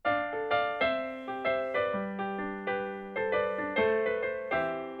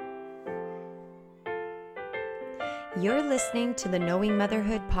You're listening to the Knowing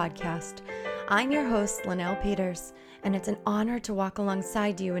Motherhood podcast. I'm your host, Linnell Peters, and it's an honor to walk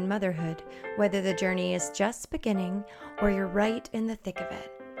alongside you in motherhood, whether the journey is just beginning or you're right in the thick of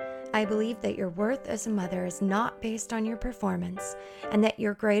it. I believe that your worth as a mother is not based on your performance, and that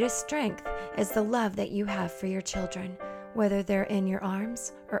your greatest strength is the love that you have for your children, whether they're in your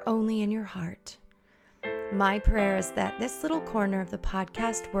arms or only in your heart. My prayer is that this little corner of the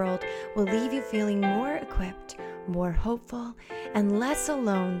podcast world will leave you feeling more equipped, more hopeful, and less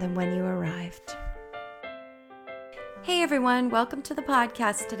alone than when you arrived. Hey everyone, welcome to the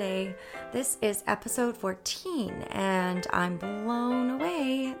podcast today. This is episode 14, and I'm blown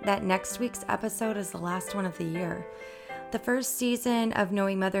away that next week's episode is the last one of the year. The first season of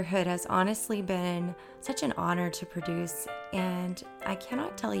Knowing Motherhood has honestly been such an honor to produce, and I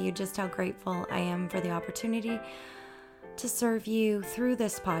cannot tell you just how grateful I am for the opportunity to serve you through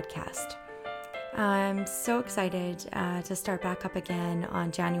this podcast. I'm so excited to start back up again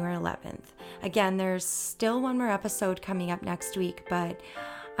on January 11th. Again, there's still one more episode coming up next week, but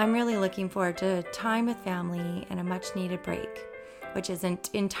I'm really looking forward to time with family and a much needed break, which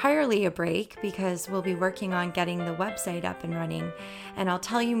isn't entirely a break because we'll be working on getting the website up and running, and I'll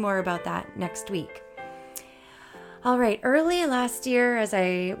tell you more about that next week. All right, early last year, as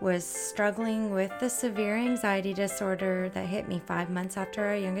I was struggling with the severe anxiety disorder that hit me 5 months after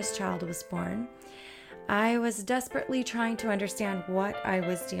our youngest child was born, I was desperately trying to understand what I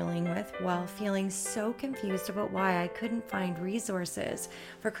was dealing with while feeling so confused about why I couldn't find resources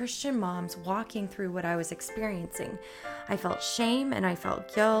for Christian moms walking through what I was experiencing. I felt shame and I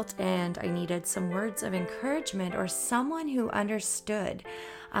felt guilt, and I needed some words of encouragement or someone who understood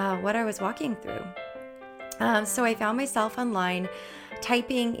what I was walking through. So I found myself online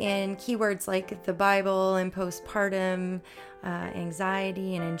typing in keywords like the Bible and postpartum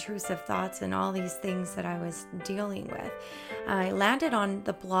anxiety and intrusive thoughts and all these things that I was dealing with. I landed on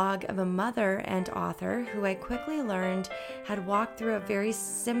the blog of a mother and author who I quickly learned had walked through a very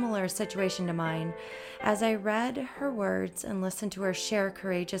similar situation to mine. As I read her words and listened to her share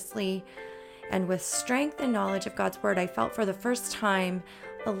courageously and with strength and knowledge of God's word, I felt for the first time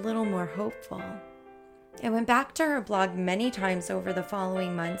a little more hopeful. I went back to her blog many times over the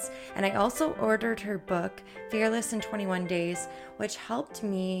following months, and I also ordered her book, Fearless in 21 Days, which helped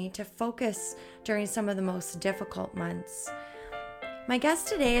me to focus during some of the most difficult months. My guest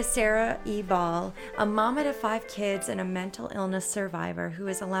today is Sarah E. Ball, a mama to 5 kids and a mental illness survivor who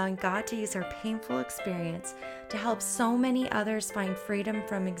is allowing God to use her painful experience to help so many others find freedom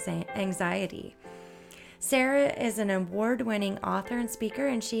from anxiety. Sarah is an award-winning author and speaker,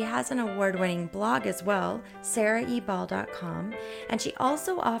 and she has an award-winning blog as well, saraeball.com, and she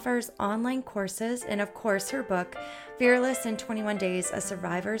also offers online courses and, of course, her book, Fearless in 21 Days, A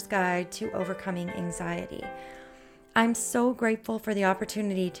Survivor's Guide to Overcoming Anxiety. I'm so grateful for the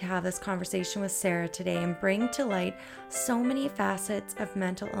opportunity to have this conversation with Sarah today and bring to light so many facets of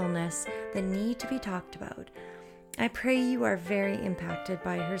mental illness that need to be talked about. I pray you are very impacted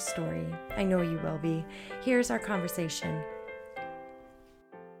by her story. I know you will be. Here's our conversation.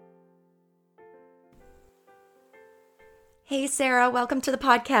 Hey, Sarah, welcome to the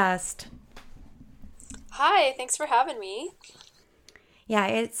podcast. Hi, thanks for having me. Yeah,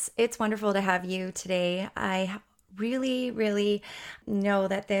 it's wonderful to have you today. I really know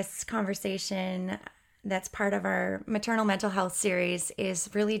that this conversation that's part of our maternal mental health series is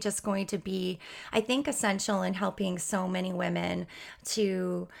really just going to be, I think, essential in helping so many women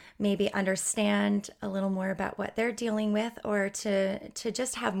to maybe understand a little more about what they're dealing with, or to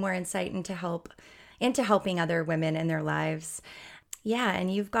just have more insight into helping other women in their lives. Yeah,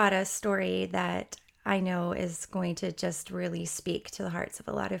 and you've got a story that I know is going to just really speak to the hearts of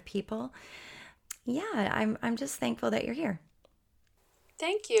a lot of people. Yeah, I'm just thankful that you're here.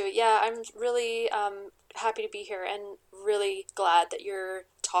 Thank you. Yeah, I'm really happy to be here and really glad that you're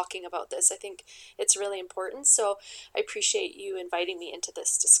talking about this. I think it's really important. So I appreciate you inviting me into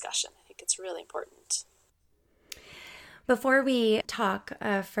this discussion. I think it's really important. Before we talk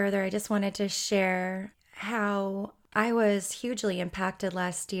further, I just wanted to share how I was hugely impacted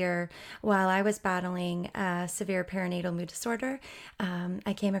last year while I was battling severe perinatal mood disorder.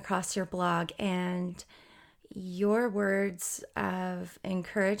 I came across your blog, and your words of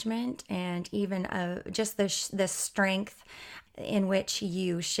encouragement and even just the strength in which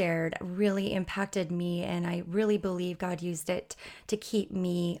you shared really impacted me, and I really believe God used it to keep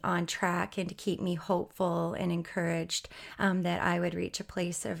me on track and to keep me hopeful and encouraged that I would reach a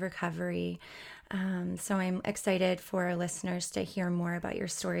place of recovery. So I'm excited for our listeners to hear more about your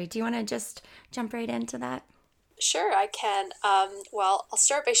story. Do you want to just jump right into that? Sure, I can. Well, I'll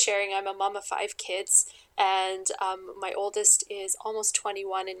start by sharing I'm a mom of 5 kids, And my oldest is almost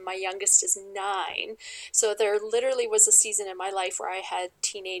 21 and my youngest is 9. So there literally was a season in my life where I had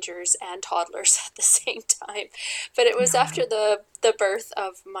teenagers and toddlers at the same time. But it was Yeah. after the birth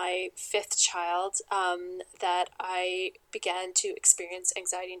of my 5th child that I began to experience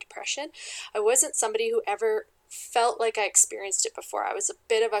anxiety and depression. I wasn't somebody who ever felt like I experienced it before. I was a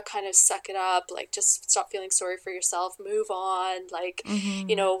bit of a kind of suck it up, like just stop feeling sorry for yourself, move on, like,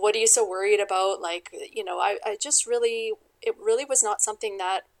 Mm-hmm. what are you so worried about? Like, I just really, it really was not something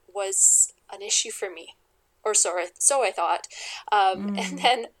that was an issue for me. Or so I thought. And Mm.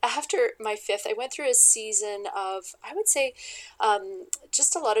 then after my 5th, I went through a season of, I would say,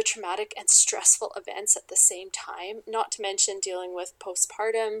 just a lot of traumatic and stressful events at the same time, not to mention dealing with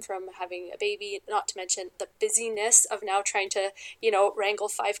postpartum from having a baby, not to mention the busyness of now trying to, wrangle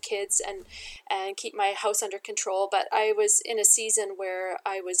 5 kids and keep my house under control. But I was in a season where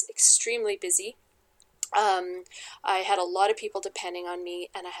I was extremely busy. um, I had a lot of people depending on me,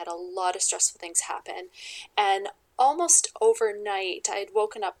 and I had a lot of stressful things happen. And almost overnight, I had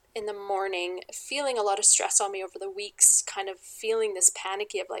woken up in the morning feeling a lot of stress on me over the weeks, kind of feeling this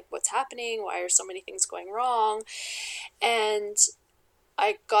panicky of like, what's happening? Why are so many things going wrong? And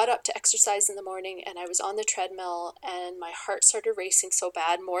I got up to exercise in the morning and I was on the treadmill and my heart started racing so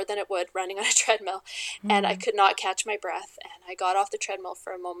bad, more than it would running on a treadmill. And I Mm. could not catch my breath. And I got off the treadmill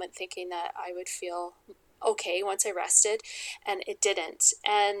for a moment thinking that I would feel okay once I rested, and it didn't.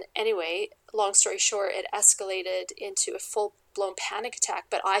 And anyway, long story short, it escalated into a full blown panic attack,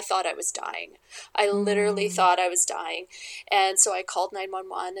 but I thought I was dying. I literally Mm. thought I was dying. And so I called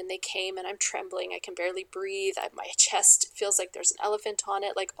 911 and they came, and I'm trembling. I can barely breathe. My chest feels like there's an elephant on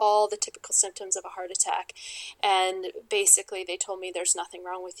it, like all the typical symptoms of a heart attack. And basically they told me there's nothing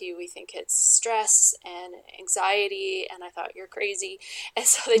wrong with you. We think it's stress and anxiety. And I thought, you're crazy. And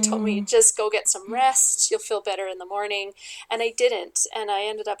so they told me, Mm. just go get some rest. You'll feel better in the morning. And I didn't. And I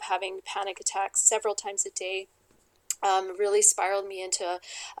ended up having panic attacks several times a day. Really spiraled me into a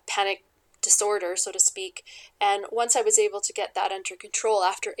panic disorder, so to speak. And once I was able to get that under control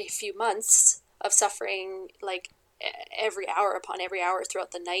after a few months of suffering, like every hour upon every hour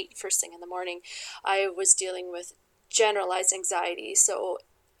throughout the night, first thing in the morning, I was dealing with generalized anxiety. So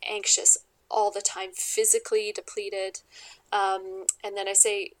anxious all the time, physically depleted. And then I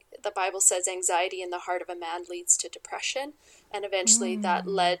say, the Bible says anxiety in the heart of a man leads to depression. And eventually that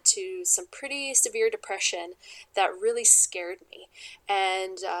Mm. led to some pretty severe depression that really scared me.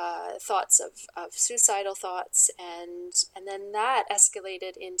 And thoughts of suicidal thoughts. And then that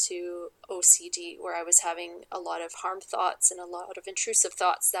escalated into OCD, where I was having a lot of harm thoughts and a lot of intrusive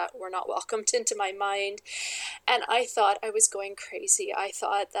thoughts that were not welcomed into my mind. And I thought I was going crazy. I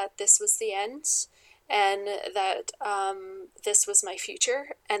thought that this was the end, and that this was my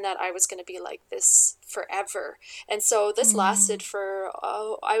future, and that I was going to be like this forever. And so this Mm. lasted for,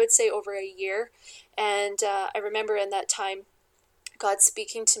 I would say, over a year. And I remember in that time, God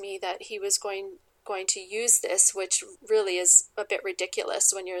speaking to me that He was going to use this, which really is a bit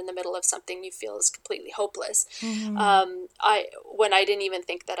ridiculous when you're in the middle of something you feel is completely hopeless. Mm. When I didn't even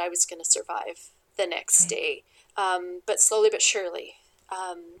think that I was going to survive the next Right. day. But slowly but surely,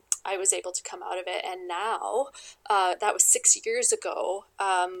 I was able to come out of it. And now, that was 6 years ago.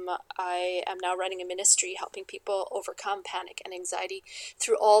 I am now running a ministry helping people overcome panic and anxiety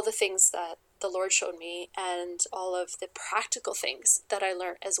through all the things that the Lord showed me and all of the practical things that I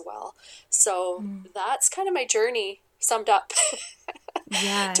learned as well. So Mm. that's kind of my journey summed up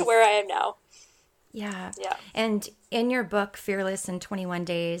to where Yes. I am now. Yeah. Yeah. And in your book, Fearless in 21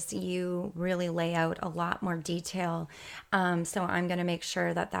 Days, you really lay out a lot more detail. So I'm going to make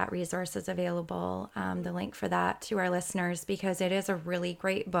sure that that resource is available, the link for that to our listeners, because it is a really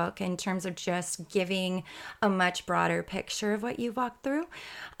great book in terms of just giving a much broader picture of what you've walked through.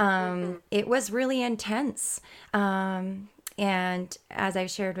 Mm-hmm. It was really intense. And as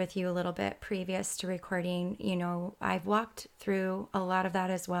I've shared with you a little bit previous to recording, I've walked through a lot of that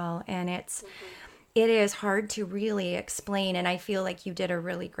as well. And Mm-hmm. it is hard to really explain, and I feel like you did a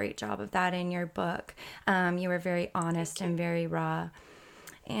really great job of that in your book. You were very honest Thank you. and very raw.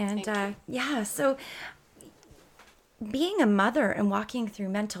 And Thank you. yeah, so being a mother and walking through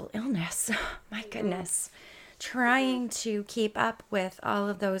mental illness, my Mm-hmm. goodness, Mm-hmm. trying to keep up with all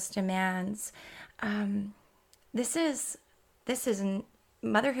of those demands. This is this isn't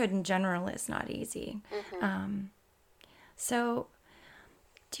motherhood in general is not easy. Mm-hmm. So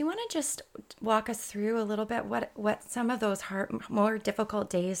do you want to just walk us through a little bit what some of those more difficult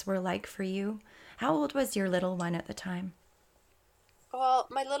days were like for you? How old was your little one at the time? Well,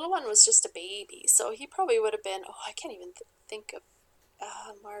 my little one was just a baby, so he probably would have been, I can't even think of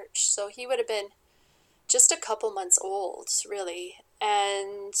March. So he would have been just a couple months old, really.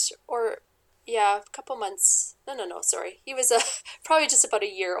 And, or, yeah, a couple months. No, sorry. He was probably just about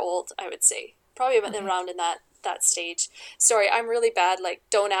a year old, I would say. Probably Okay. around in that stage. Sorry, I'm really bad. Like,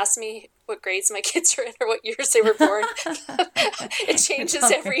 don't ask me what grades my kids are in or what years they were born. It It's changes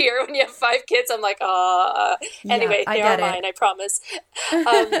all every right. year when you have five kids. I'm like, Yeah, anyway, I they are get mine, it. I promise.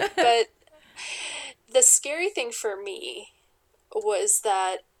 But the scary thing for me was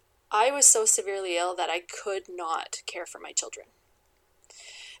that I was so severely ill that I could not care for my children.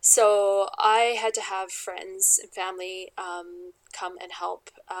 So I had to have friends and family come and help.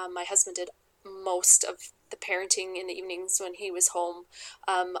 My husband did most of the parenting in the evenings when he was home.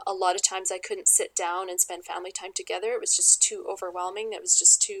 A lot of times I couldn't sit down and spend family time together. It was just too overwhelming. It was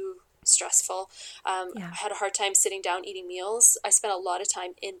just too stressful. Yeah. I had a hard time sitting down eating meals. I spent a lot of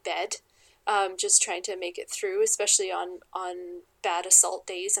time in bed, just trying to make it through, especially on bad assault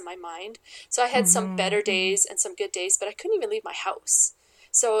days in my mind. So I had some Mm-hmm. better Mm-hmm. days and some good days, but I couldn't even leave my house.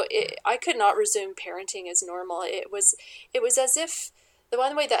 So I could not resume parenting as normal. It was as if the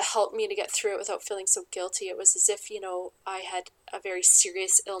one way that helped me to get through it without feeling so guilty, it was as if, I had a very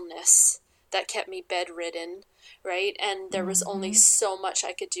serious illness that kept me bedridden, right? And there was only Mm-hmm. so much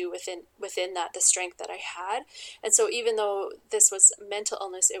I could do within that, the strength that I had. And so even though this was mental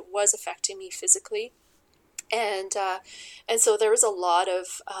illness, it was affecting me physically. And so there was a lot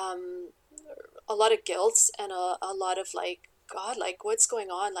of guilt and a lot of like, God, like what's going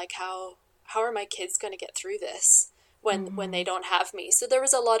on, like how are my kids going to get through this when Mm-hmm. they don't have me? So there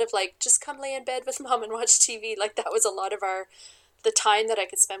was a lot of like, just come lay in bed with mom and watch TV. Like that was a lot of the time that I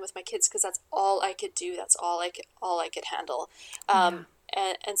could spend with my kids, because that's all I could do, that's all I could handle. Yeah.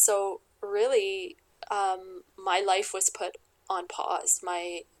 And so really, my life was put on pause.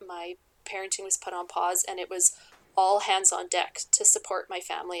 My parenting was put on pause, and it was all hands on deck to support my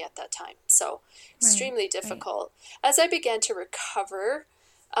family at that time. So Right. extremely Right. difficult. As I began to recover,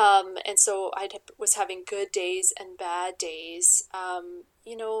 and so I was having good days and bad days.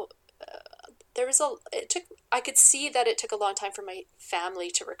 There was I could see that it took a long time for my family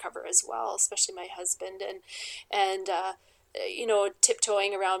to recover as well, especially my husband, and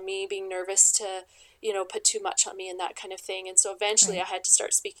tiptoeing around me, being nervous to put too much on me and that kind of thing. And so eventually I Right. had to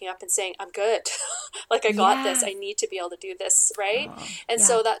start speaking up and saying, I'm good. Like, I got this. I Yes. need to be able to do this, right? Oh, And yeah.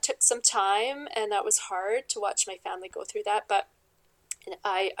 so that took some time, and that was hard to watch my family go through that. But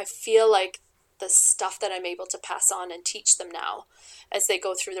I feel like the stuff that I'm able to pass on and teach them now as they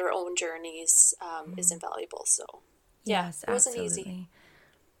go through their own journeys, is invaluable. So, yeah, Yes, it wasn't easy. absolutely.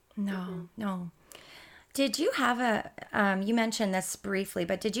 No, Hmm. no. Did you have you mentioned this briefly,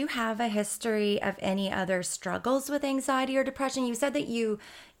 but did you have a history of any other struggles with anxiety or depression? You said that you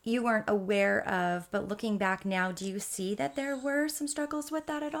weren't aware of, but looking back now, do you see that there were some struggles with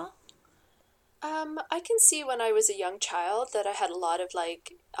that at all? I can see when I was a young child that I had a lot of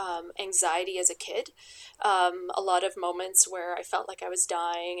like anxiety as a kid. A lot of moments where I felt like I was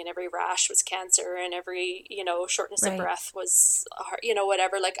dying, and every rash was cancer, and every shortness of Right. breath was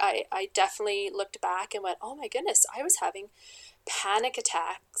whatever. Like I definitely looked back and went, oh my goodness, I was having panic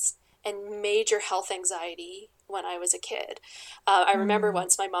attacks and major health anxiety when I was a kid. I remember Mm,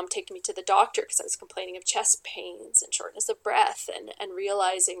 once my mom taking me to the doctor because I was complaining of chest pains and shortness of breath, and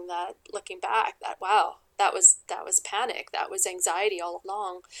realizing that, looking back, that wow, that was panic, that was anxiety all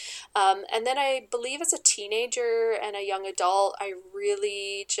along. And then I believe as a teenager and a young adult, I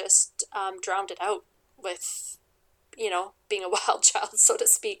really just drowned it out with being a wild child, so to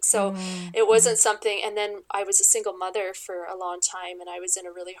speak. So mm, it mm, wasn't something. And then I was a single mother for a long time, and I was in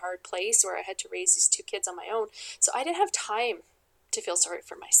a really hard place where I had to raise these two kids on my own. So I didn't have time to feel sorry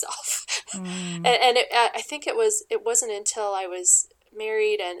for myself. mm. And I think it wasn't until I was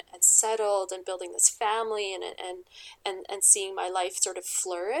married and settled and building this family and seeing my life sort of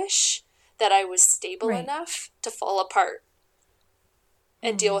flourish that I was stable Right. enough to fall apart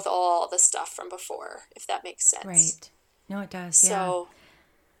and deal Mm, with all the stuff from before, if that makes sense. right. No, it does. Yeah. So,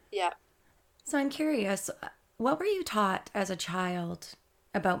 yeah. So I'm curious, what were you taught as a child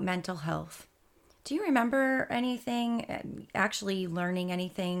about mental health? Do you remember anything, actually learning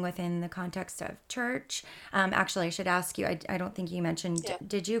anything within the context of church? Actually, I should ask you, I don't think you mentioned, Yeah.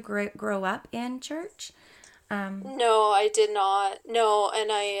 did you grow up in church? No, I did not. No, and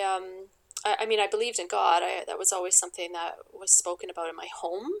I mean, I believed in God. That was always something that was spoken about in my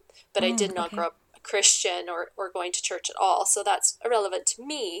home, but I did Mm, not grow okay. up a Christian or going to church at all. So that's irrelevant to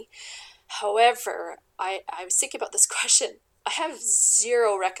me. However, I was thinking about this question. I have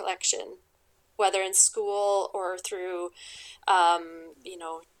zero recollection, whether in school or through, you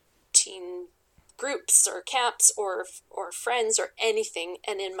know, teen groups or camps or friends or anything,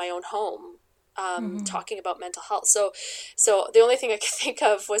 and in my own home, talking about mental health. So the only thing I could think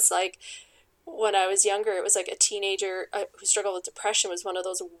of was like, when I was younger, it was like a teenager who struggled with depression was one of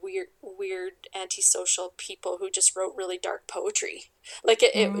those weird antisocial people who just wrote really dark poetry. Like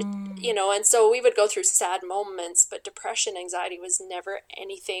you know, and so we would go through sad moments, but depression, anxiety was never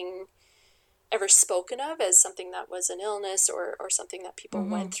anything ever spoken of as something that was an illness or something that people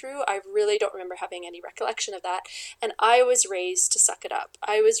went through. I really don't remember having any recollection of that. And I was raised to suck it up.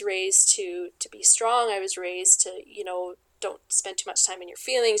 I was raised to be strong. I was raised to, you know, don't spend too much time in your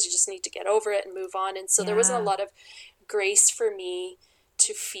feelings. You just need to get over it and move on. And so there wasn't a lot of grace for me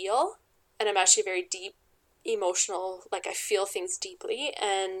to feel. And I'm actually very deep emotional, like I feel things deeply.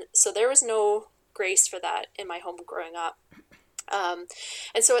 And so there was no grace for that in my home growing up.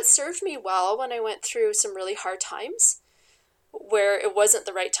 And so it served me well when I went through some really hard times where it wasn't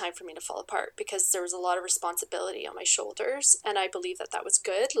the right time for me to fall apart, because there was a lot of responsibility on my shoulders. And I believe that that was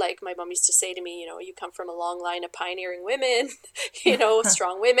good. Like my mom used to say to me, you know, you come from a long line of pioneering women, you know,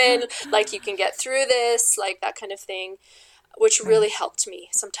 strong women, like you can get through this, like that kind of thing, which really helped me.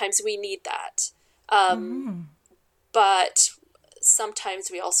 Sometimes we need that. But sometimes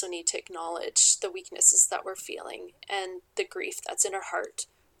we also need to acknowledge the weaknesses that we're feeling and the grief that's in our heart,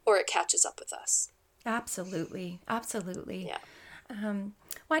 or it catches up with us. Absolutely. Yeah.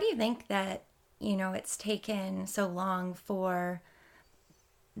 Why do you think that, you know, it's taken so long for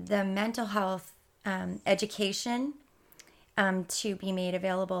the mental health education to be made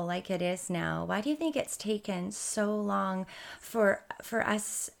available like it is now? Why do you think it's taken so long for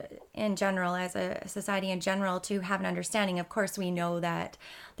us in general, as a society in general, to have an understanding? Of course, we know that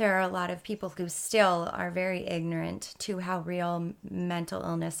there are a lot of people who still are very ignorant to how real mental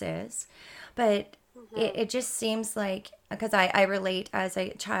illness is. But it just seems like, because I relate as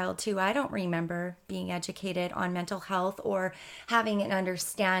a child too, I don't remember being educated on mental health or having an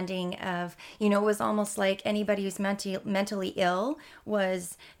understanding of, you know, it was almost like anybody who's mentally ill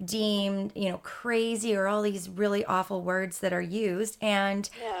was deemed, you know, crazy, or all these really awful words that are used. And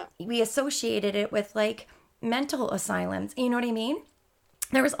we associated it with like mental asylums. You know what I mean?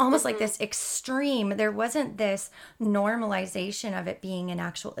 There was almost like this extreme, there wasn't this normalization of it being an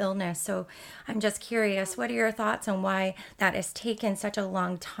actual illness. So I'm just curious, what are your thoughts on why that has taken such a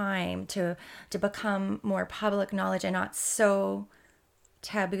long time to become more public knowledge and not so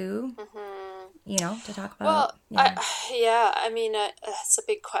taboo, you know, to talk about? Well, I mean, it's a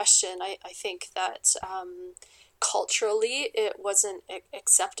big question. I think that culturally it wasn't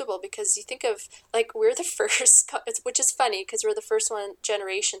acceptable, because you think of, like, we're the first, which is funny because we're the first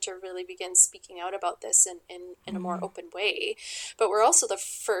generation to really begin speaking out about this in a more open way, but we're also the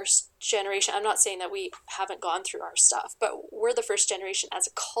first generation. I'm not saying that we haven't gone through our stuff, but we're the first generation as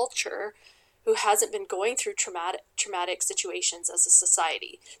a culture who hasn't been going through traumatic situations as a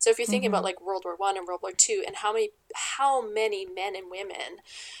society. So if you're thinking about like World War I and World War II, and how many men and women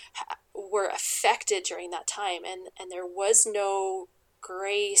were affected during that time, and there was no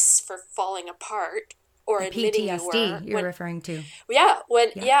grace for falling apart or The admitting PTSD you were referring to.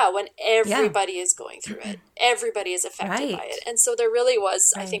 when everybody is going through it, everybody is affected by it. And so there really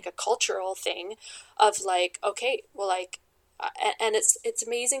was, I think, a cultural thing of like, okay, well, like, and it's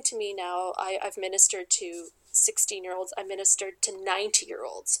amazing to me now. I've ministered to 16-year-olds. I ministered to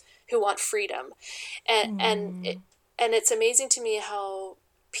 90-year-olds who want freedom, and it's amazing to me how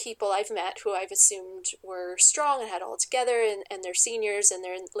people I've met who I've assumed were strong and had it all together, and they're seniors and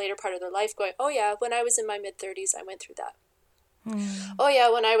they're in the later part of their life, going, oh yeah, when I was in my mid-30s, I went through that. Oh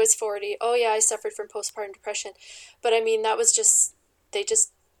yeah, when I was 40, oh yeah, I suffered from postpartum depression. But I mean, that was just, they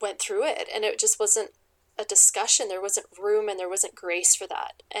just went through it, and it just wasn't a discussion. There wasn't room and there wasn't grace for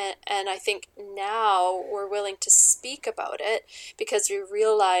that. And I think now we're willing to speak about it because we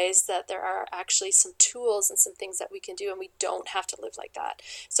realize that there are actually some tools and some things that we can do, and we don't have to live like that.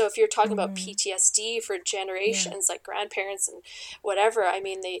 So if you're talking about PTSD for generations, like grandparents and whatever, I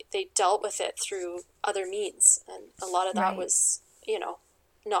mean, they dealt with it through other means. And a lot of that was, you know,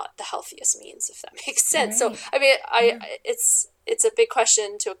 not the healthiest means, if that makes sense. So, I mean, it's a big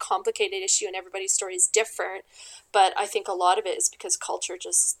question to a complicated issue, and everybody's story is different. But I think a lot of it is because culture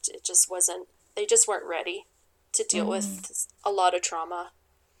they just weren't ready to deal with a lot of trauma.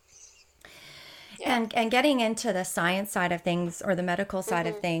 Yeah. And getting into the science side of things, or the medical side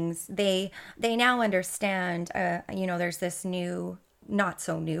of things, they now understand, you know, there's this new, not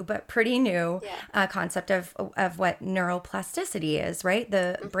so new, but pretty new concept of what neuroplasticity is, right?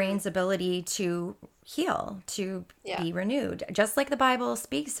 The brain's ability to heal, to be renewed, just like the Bible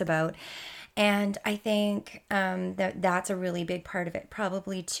speaks about. And I think that's a really big part of it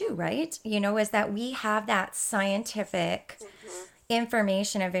probably too, right? You know, is that we have that scientific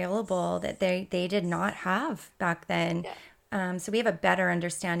information available that they did not have back then. Yeah. So we have a better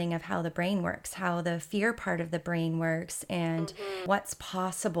understanding of how the brain works, how the fear part of the brain works, and what's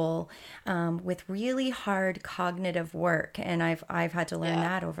possible with really hard cognitive work. And I've had to learn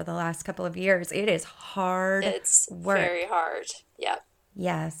that over the last couple of years. It is hard It's work. very hard. Yeah.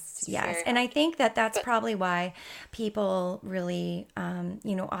 Yes, yes. very And I hard. think that that's But probably why people really,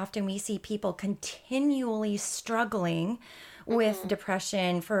 often we see people continually struggling with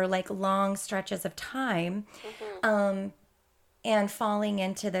depression for like long stretches of time, and falling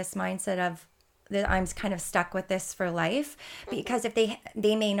into this mindset of that I'm kind of stuck with this for life, because if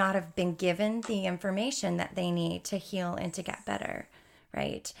they may not have been given the information that they need to heal and to get better,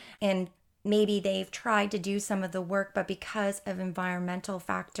 right? And maybe they've tried to do some of the work, but because of environmental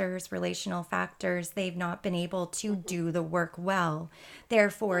factors, relational factors, they've not been able to do the work well.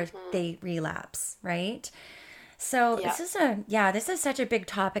 Therefore, they relapse, right? So yeah. this is such a big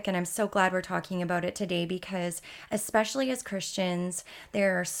topic, and I'm so glad we're talking about it today, because especially as Christians,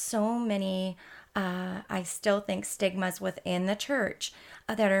 there are so many, I still think, stigmas within the church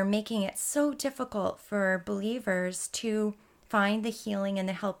that are making it so difficult for believers to find the healing and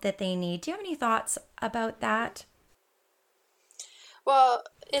the help that they need. Do you have any thoughts about that? Well,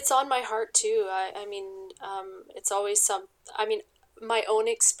 it's on my heart too. I mean, it's always I mean, my own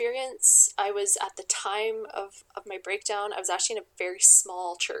experience, I was at the time of my breakdown, I was actually in a very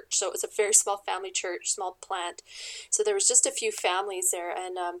small church. So it was a very small family church, small plant. So there was just a few families there,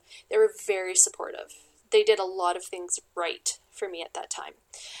 and they were very supportive. They did a lot of things right for me at that time.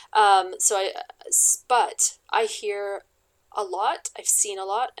 But I hear a lot, I've seen a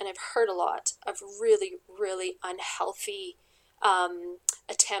lot, and I've heard a lot of really, really unhealthy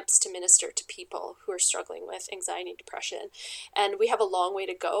attempts to minister to people who are struggling with anxiety and depression. And we have a long way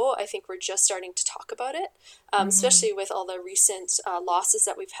to go. I think we're just starting to talk about it, especially with all the recent losses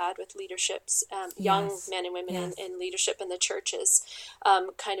that we've had with leaderships, young Yes. men and women Yes. in leadership in the churches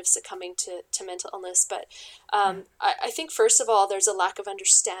kind of succumbing to mental illness. But I think, first of all, there's a lack of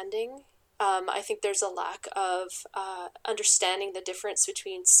understanding. I think there's a lack of understanding the difference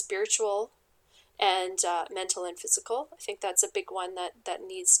between spiritual and mental and physical. I think that's a big one that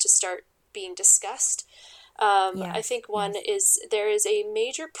needs to start being discussed. I Yes. think one Yes. is there is a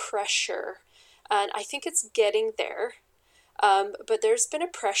major pressure, and I think it's getting there. But there's been a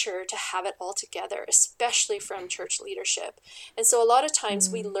pressure to have it all together, especially from church leadership. And so a lot of times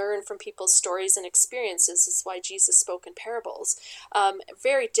we learn from people's stories and experiences. This is why Jesus spoke in parables.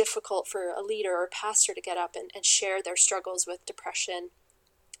 Very difficult for a leader or pastor to get up and share their struggles with depression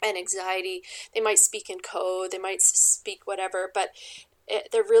and anxiety. They might speak in code, they might speak whatever, but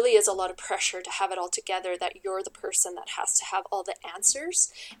there really is a lot of pressure to have it all together, that you're the person that has to have all the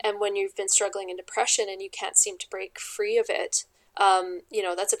answers. And when you've been struggling in depression and you can't seem to break free of it,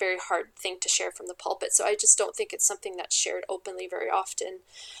 that's a very hard thing to share from the pulpit. So I just don't think it's something that's shared openly very often.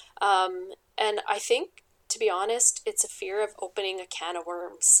 And I think, to be honest, it's a fear of opening a can of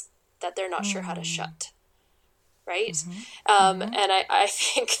worms that they're not sure how to shut. Right? And I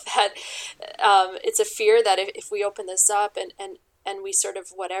think that it's a fear that if we open this up and we sort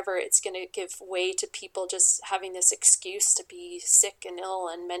of whatever, it's going to give way to people just having this excuse to be sick and ill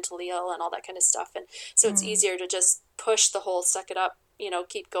and mentally ill and all that kind of stuff. And so it's easier to just push the whole suck it up,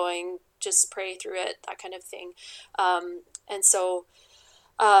 keep going, just pray through it, that kind of thing. And so,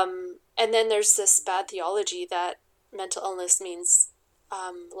 and then there's this bad theology that mental illness means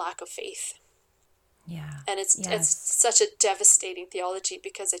lack of faith. Yeah. And it's Yes. such a devastating theology,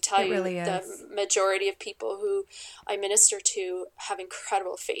 because I tell It you, really the is. majority of people who I minister to have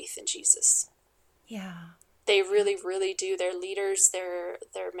incredible faith in Jesus. Yeah. They really, really do. Their leaders, their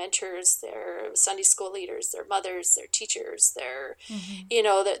mentors, their Sunday school leaders, their mothers, their teachers,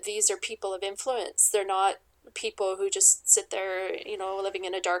 that these are people of influence. They're not people who just sit there, living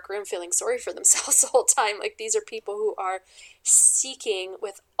in a dark room feeling sorry for themselves the whole time. Like, these are people who are seeking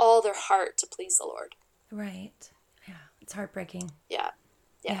with all their heart to please the Lord. Right. Yeah. It's heartbreaking. Yeah.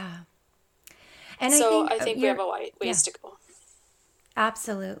 Yeah. And So I I think we have a ways to go.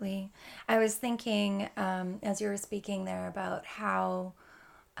 absolutely. I was thinking, as you were speaking there, about how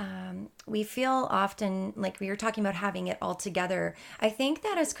we feel often like we were talking about having it all together. I think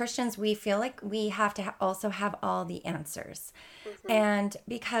that as Christians, we feel like we have to also have all the answers. And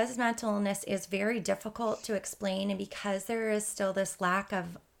because mental illness is very difficult to explain, and because there is still this lack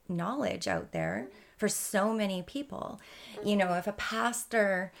of knowledge out there for so many people, if a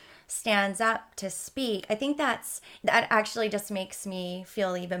pastor stands up to speak, I think that actually just makes me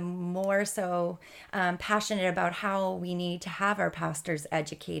feel even more so passionate about how we need to have our pastors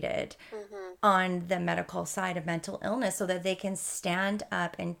educated on the medical side of mental illness so that they can stand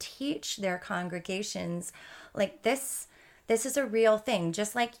up and teach their congregations like this is a real thing.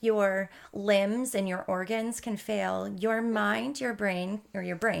 Just like your limbs and your organs can fail, your mind, your brain,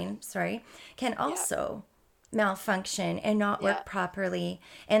 sorry, can also malfunction and not work properly.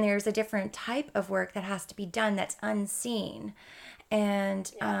 And there's a different type of work that has to be done that's unseen. And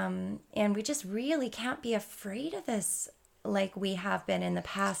we just really can't be afraid of this like we have been in the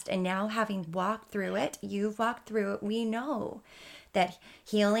past. And now, having walked through it, you've walked through it, we know that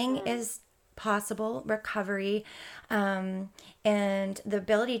healing is possible, recovery, and the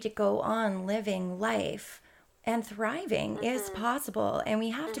ability to go on living life and thriving is possible. And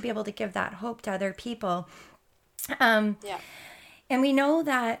we have to be able to give that hope to other people. And we know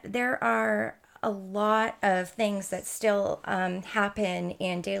that there are a lot of things that still happen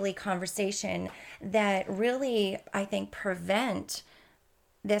in daily conversation that really, I think, prevent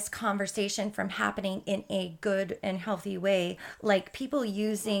this conversation from happening in a good and healthy way. Like people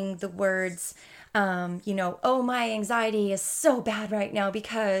using the words, oh, my anxiety is so bad right now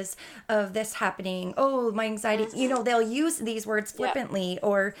because of this happening. Oh, my anxiety, they'll use these words flippantly,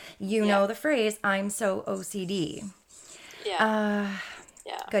 or, the phrase, I'm so OCD.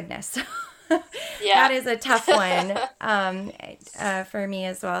 Goodness. That is a tough one for me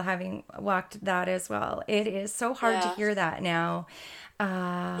as well, having walked that as well. It is so hard to hear that now.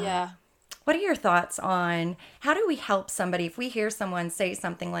 What are your thoughts on how do we help somebody if we hear someone say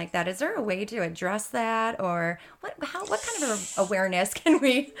something like that? Is there a way to address that, or what kind of awareness can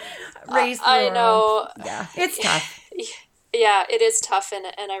we raise? I know. Yeah, it's tough. Yeah, it is tough,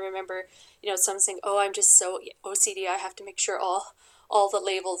 and I remember, someone saying, "Oh, I'm just so OCD. I have to make sure all the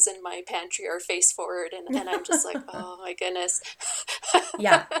labels in my pantry are face forward," and I'm just like, oh my goodness.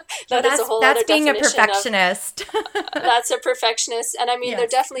 Yeah. That's a whole other being a definition perfectionist. That's a perfectionist. And I mean, there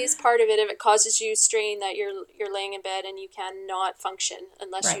definitely is part of it if it causes you strain that you're laying in bed and you cannot function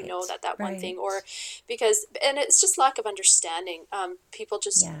unless you know that one thing, or because, and it's just lack of understanding. People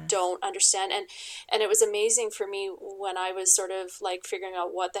just don't understand. And it was amazing for me when I was sort of like figuring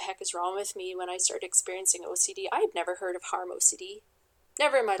out what the heck is wrong with me when I started experiencing OCD. I had never heard of harm OCD.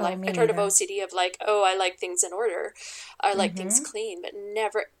 Never in my life. I'd heard of OCD of like, oh, I like things in order. I like things clean, but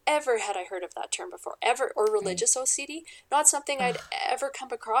never, ever had I heard of that term before, ever. Or religious OCD, not something I'd ever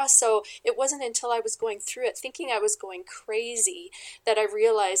come across. So it wasn't until I was going through it, thinking I was going crazy, that I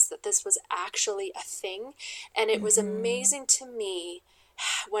realized that this was actually a thing. And it was amazing to me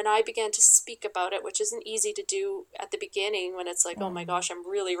when I began to speak about it, which isn't easy to do at the beginning when it's like, oh my gosh, I'm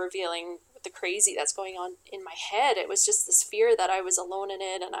really revealing the crazy that's going on in my head. It was just this fear that I was alone in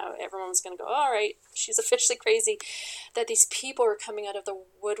it, and everyone was going to go, all right, she's officially crazy. That these people were coming out of the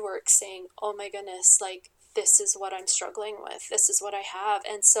woodwork saying, oh my goodness, like, this is what I'm struggling with. This is what I have.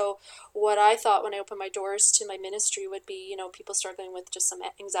 And so what I thought when I opened my doors to my ministry would be, people struggling with just some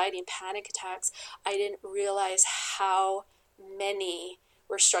anxiety and panic attacks. I didn't realize how many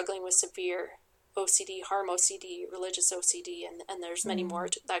were struggling with severe OCD, harm OCD, religious OCD, and there's many more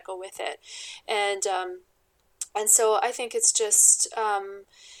that go with it. And so I think it's just, the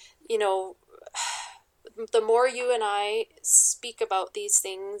more you and I speak about these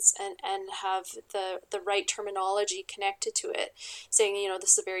things and have the right terminology connected to it, saying,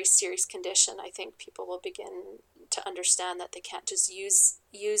 this is a very serious condition, I think people will begin to understand that they can't just use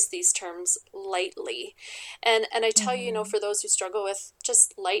these terms lightly. And I tell you, for those who struggle with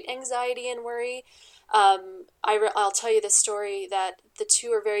just light anxiety and worry, I'll tell you the story that the two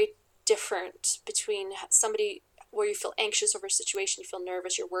are very different. Between somebody where you feel anxious over a situation, you feel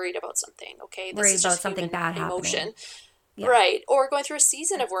nervous, you're worried about something. Okay, worried about something bad emotion. Happening. Yeah. Right. Or going through a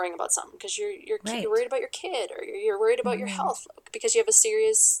season of worrying about something because you're worried about your kid, or you're worried about your health because you have a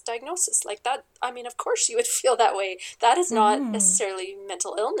serious diagnosis like that. I mean, of course you would feel that way. That is not necessarily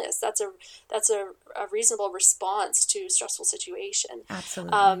mental illness. That's a reasonable response to a stressful situation.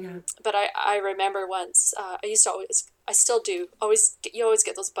 Absolutely. But I remember once, I used to I still do. You always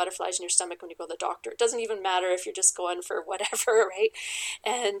get those butterflies in your stomach when you go to the doctor. It doesn't even matter if you're just going for whatever, right?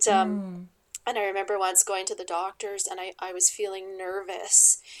 And I remember once going to the doctors, and I was feeling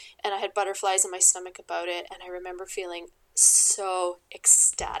nervous, and I had butterflies in my stomach about it, and I remember feeling so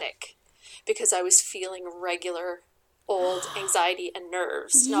ecstatic because I was feeling regular old anxiety and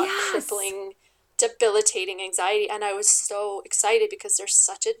nerves, not crippling, debilitating anxiety. And I was so excited because there's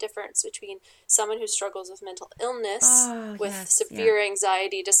such a difference between someone who struggles with mental illness, with severe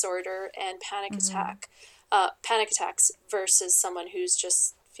anxiety disorder and panic attacks versus someone who's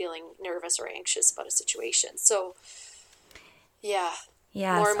just feeling nervous or anxious about a situation. So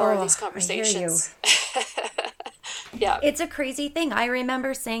Yes. more and more of these I hear you. conversations. Yeah. It's a crazy thing. I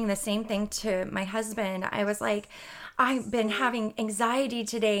remember saying the same thing to my husband. I was like, I've been having anxiety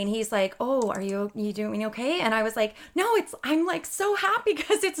today, and he's like, "Oh, are you doing okay?" And I was like, "No, I'm like so happy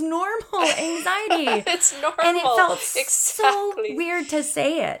because it's normal anxiety." It's normal. And it felt Exactly. so weird to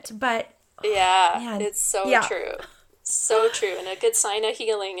say it, but Yeah, man, it's so yeah. true. So true, and a good sign of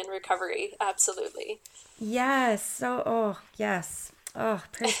healing and recovery. Absolutely. Yes. So, yes. Oh,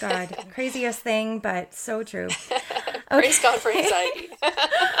 praise God. Craziest thing, but so true. Praise God for Okay. anxiety. Real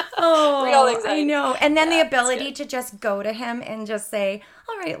Oh, I anxiety. know. And then the Yeah, it's ability good. to just go to him and just say,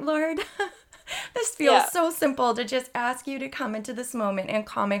 "All right, Lord, this feels Yeah. so simple to just ask you to come into this moment and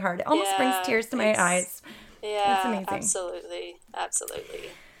calm my heart." It almost brings Yeah. tears to my eyes. It's Yeah, amazing. absolutely.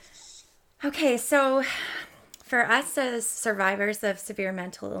 Absolutely. Okay, so for us as survivors of severe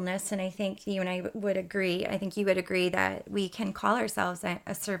mental illness, and I think you and I would agree, I think you would agree that we can call ourselves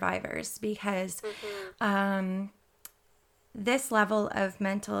a survivors because this level of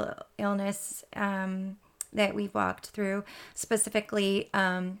mental illness that we've walked through specifically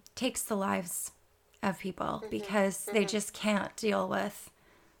takes the lives of people because they just can't deal with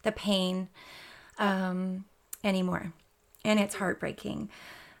the pain anymore. And it's heartbreaking.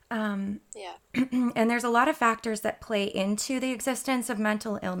 Yeah. And there's a lot of factors that play into the existence of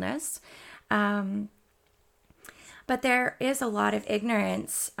mental illness. But there is a lot of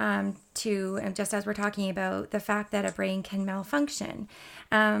ignorance and just as we're talking about the fact that a brain can malfunction.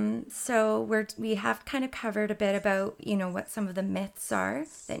 So we have kind of covered a bit about, what some of the myths are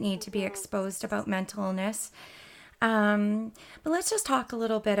that need to be exposed about mental illness. But let's just talk a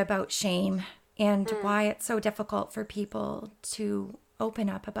little bit about shame and why it's so difficult for people to open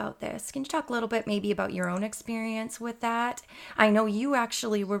up about this. Can you talk a little bit maybe about your own experience with that? I know you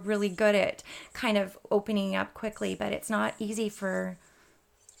actually were really good at kind of opening up quickly, but it's not easy for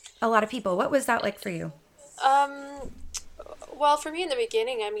a lot of people. What was that like for you? Well, for me in the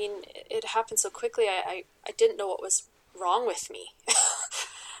beginning, I mean, it happened so quickly. I didn't know what was wrong with me.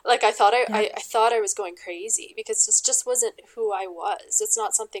 Like I thought Yeah. I thought I was going crazy because this just wasn't who I was. It's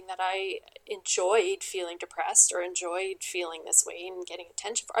not something that I enjoyed feeling depressed or enjoyed feeling this way and getting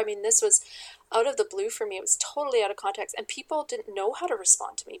attention for. I mean, this was out of the blue for me. It was totally out of context, and people didn't know how to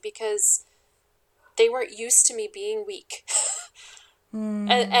respond to me because they weren't used to me being weak.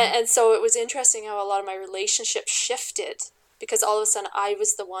 And so it was interesting how a lot of my relationships shifted because all of a sudden I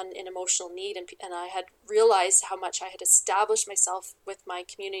was the one in emotional need, and I had realized how much I had established myself with my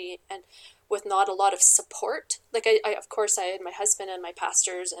community and with not a lot of support. Like I of course I had my husband and my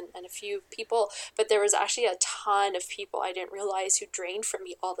pastors and a few people, but there was actually a ton of people I didn't realize who drained from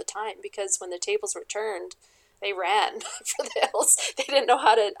me all the time because when the tables were turned, they ran for the hills. They didn't know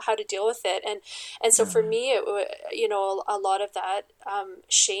how to deal with it, and so for me, a lot of that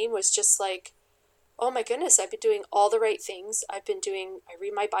shame was just like, oh my goodness, I've been doing all the right things. I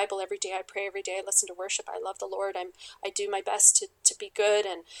read my Bible every day. I pray every day. I listen to worship. I love the Lord. I do my best to be good,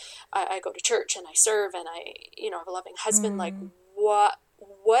 and I go to church and I serve, and I have a loving husband. Like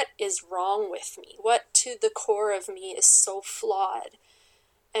what is wrong with me? What to the core of me is so flawed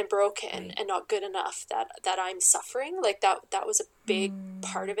and broken Right. and not good enough that I'm suffering? Like that was a big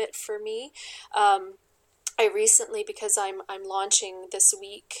part of it for me. I recently, because I'm launching this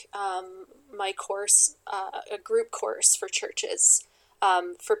week my course, a group course for churches,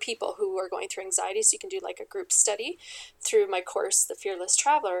 for people who are going through anxiety. So you can do like a group study through my course, The Fearless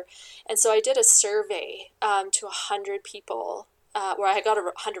Traveler. And so I did a survey to 100 people. Where I got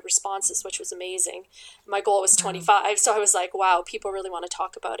 100 responses, which was amazing. My goal was 25, so I was like, wow, people really want to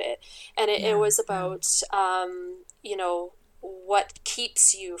talk about it. And it was about, what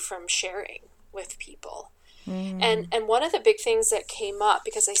keeps you from sharing with people. And one of the big things that came up,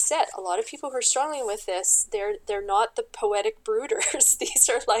 because I said a lot of people who are struggling with this, they're not the poetic brooders.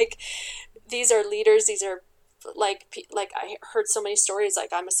 These are leaders. These are like I heard so many stories.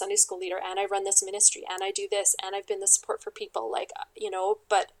 Like, I'm a Sunday school leader, and I run this ministry, and I do this, and I've been the support for people. Like,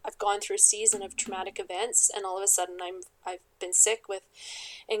 but I've gone through a season of traumatic events, and all of a sudden I've been sick with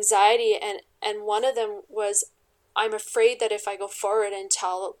anxiety, and one of them was, I'm afraid that if I go forward and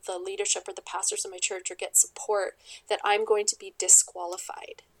tell the leadership or the pastors of my church or get support, that I'm going to be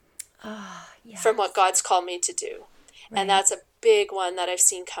disqualified from what God's called me to do. Right. And that's a big one that I've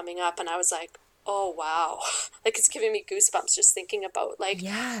seen coming up. And I was like, oh, wow. Like, it's giving me goosebumps just thinking about, like,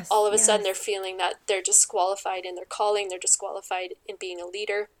 all of a sudden they're feeling that they're disqualified in their calling. They're disqualified in being a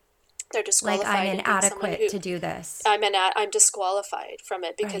leader. They're disqualified. Like, I'm inadequate to do this. I'm disqualified from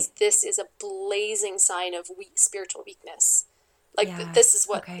it because Right. this is a blazing sign of spiritual weakness. Like Yes. this is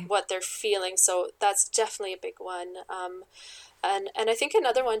Okay. what they're feeling. So that's definitely a big one. And I think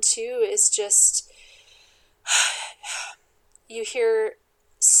another one too is just you hear,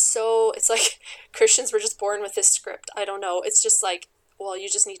 so it's like Christians were just born with this script. I don't know. It's just like, well, you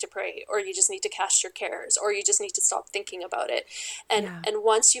just need to pray, or you just need to cast your cares, or you just need to stop thinking about it. Yeah. And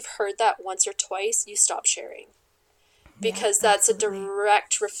once you've heard that once or twice, you stop sharing, Yeah, because that's a absolutely.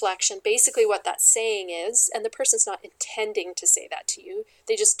 direct reflection. Basically what that's saying is, and the person's not intending to say that to you,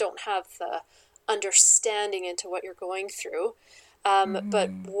 they just don't have the understanding into what you're going through.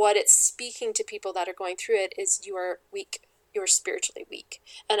 But what it's speaking to people that are going through it is, you are weak, you're spiritually weak.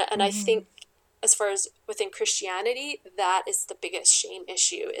 And I think as far as within Christianity, that is the biggest shame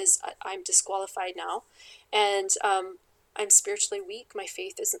issue, is I'm disqualified now, and I'm spiritually weak, my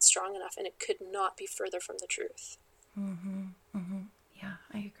faith isn't strong enough, and it could not be further from the truth. Yeah,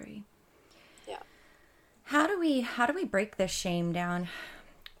 I agree. Yeah. How do we break this shame down?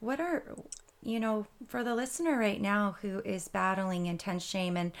 What are, for the listener right now who is battling intense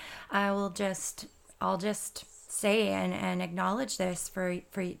shame, and I'll just say and acknowledge this for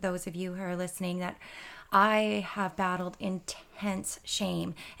those of you who are listening, that I have battled intense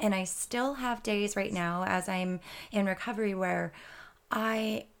shame, and I still have days right now as I'm in recovery where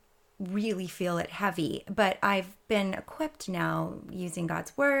I really feel it heavy, but I've been equipped now using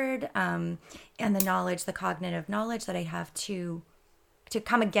God's word, and the knowledge, the cognitive knowledge that I have to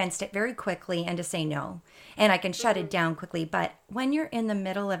come against it very quickly and to say no, and I can shut it down quickly. But when you're in the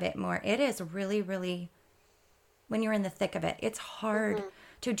middle of it more, it is really, really, when you're in the thick of it, it's hard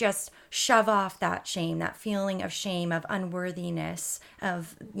to just shove off that shame, that feeling of shame, of unworthiness,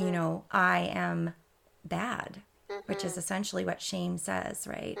 of, I am bad, which is essentially what shame says,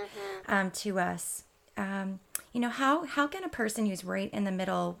 right? To us. How can a person who's right in the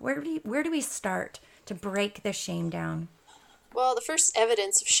middle, where do we start to break the shame down? Well, the first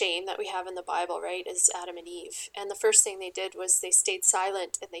evidence of shame that we have in the Bible, right, is Adam and Eve. And the first thing they did was they stayed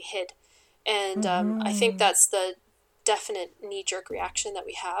silent and they hid. And I think that's the definite knee-jerk reaction that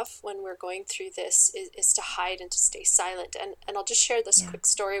we have when we're going through this, is to hide and to stay silent. And I'll just share this quick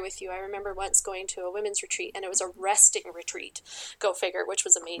story with you. I remember once going to a women's retreat, and it was a resting retreat, go figure, which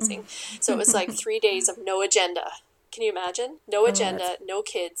was amazing. So it was like 3 days of no agenda. Can you imagine? No agenda, no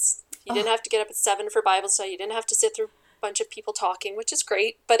kids. You didn't have to get up at 7 for Bible study. You didn't have to sit through bunch of people talking, which is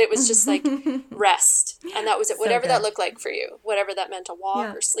great, but it was just like rest, and that was it. Whatever that looked like for you, whatever that meant, a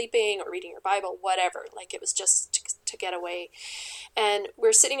walk or sleeping or reading your Bible, whatever, like it was just to get away. And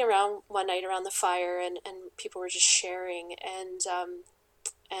we're sitting around one night around the fire, and people were just sharing, and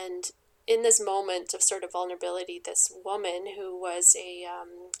in this moment of sort of vulnerability, this woman who was a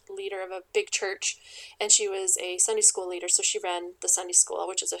leader of a big church, and she was a Sunday school leader, so she ran the Sunday school,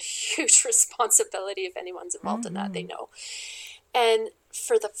 which is a huge responsibility. If anyone's involved in that, they know. And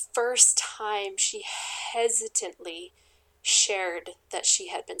for the first time, she hesitantly shared that she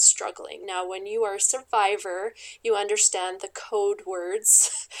had been struggling. Now, when you are a survivor, you understand the code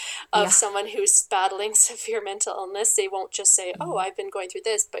words of someone who's battling severe mental illness. They won't just say, oh, I've been going through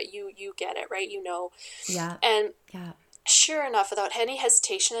this, but you get it, right? Yeah. And sure enough, without any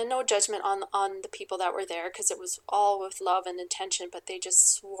hesitation and no judgment on the people that were there, because it was all with love and intention, but they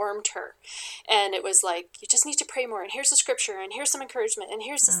just swarmed her. And it was like, you just need to pray more, and here's the scripture, and here's some encouragement, and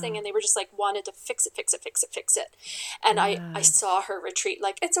here's this thing. And they were just like, wanted to fix it. And I saw her retreat,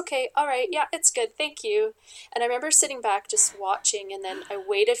 like, it's okay, all right, yeah, it's good, thank you. And I remember sitting back just watching, and then I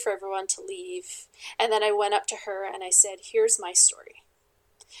waited for everyone to leave, and then I went up to her and I said, here's my story.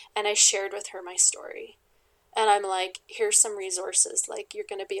 And I shared with her my story. And I'm like, here's some resources, like, you're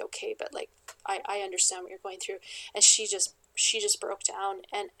going to be okay, but like, I understand what you're going through. And she just broke down,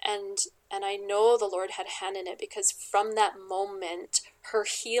 and I know the Lord had a hand in it, because from that moment, her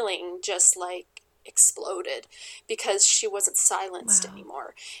healing just like exploded, because she wasn't silenced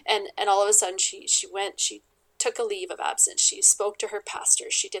anymore. And all of a sudden she took a leave of absence. She spoke to her pastor.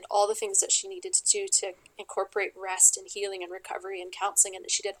 She did all the things that she needed to do to incorporate rest and healing and recovery and counseling. And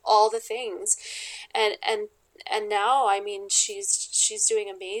she did all the things. And now, I mean, she's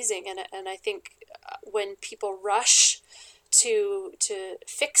doing amazing. And I think when people rush to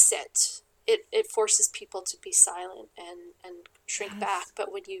fix it, it forces people to be silent and shrink back. But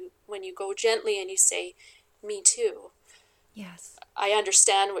when you go gently and you say, me too. Yes. I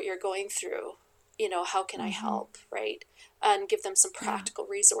understand what you're going through. How can I help, right? And give them some practical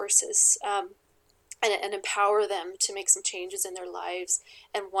resources, and empower them to make some changes in their lives.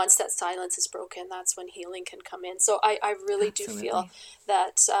 And once that silence is broken, that's when healing can come in. So I really do feel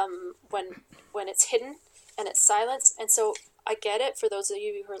that when it's hidden and it's silenced. And so I get it. For those of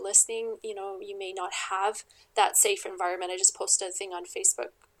you who are listening, you may not have that safe environment. I just posted a thing on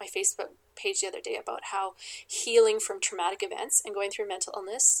Facebook, my Facebook page the other day, about how healing from traumatic events and going through mental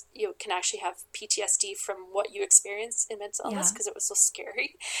illness, you can actually have PTSD from what you experienced in mental illness because it was so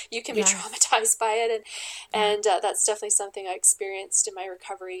scary. You can be traumatized by it, and that's definitely something I experienced in my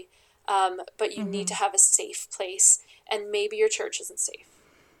recovery. But you need to have a safe place, and maybe your church isn't safe,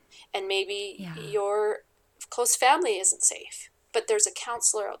 and maybe your close family isn't safe, but there's a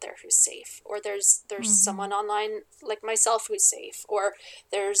counselor out there who's safe, or there's someone online like myself who's safe, or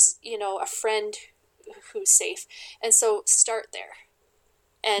there's a friend who's safe. And so start there,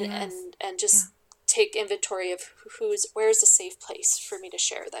 and just take inventory of where's a safe place for me to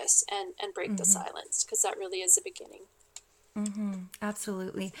share this, and break the silence, because that really is the beginning.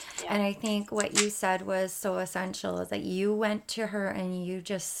 Absolutely. And I think what you said was so essential, is that you went to her and you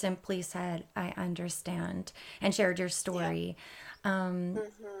just simply said, I understand, and shared your story. And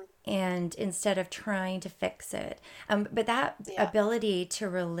instead of trying to fix it. But that ability to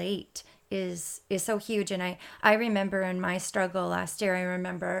relate is so huge. And I remember in my struggle last year, I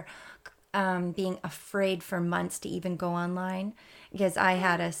remember being afraid for months to even go online, because I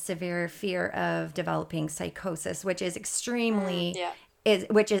had a severe fear of developing psychosis, which is extremely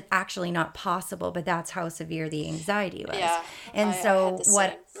which is actually not possible, but that's how severe the anxiety was. And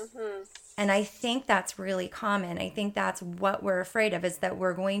and I think that's really common. I think that's what we're afraid of, is that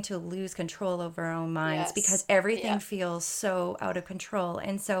we're going to lose control over our own minds because everything feels so out of control.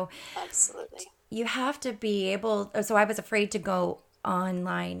 And so you have to be able, so I was afraid to go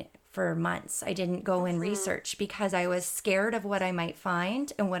online for months. I didn't go and research because I was scared of what I might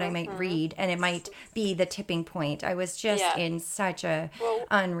find and what I might read, and it might be the tipping point. I was just in such a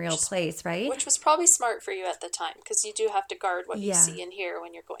unreal place, right? Which was probably smart for you at the time, because you do have to guard what you see and hear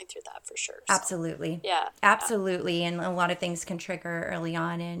when you're going through that, for sure. So. Absolutely. Absolutely. And a lot of things can trigger early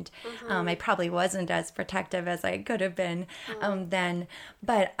on, and I probably wasn't as protective as I could have been then.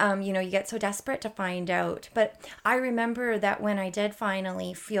 But, you get so desperate to find out. But I remember that when I did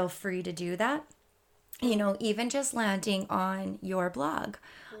finally feel free to do that, even just landing on your blog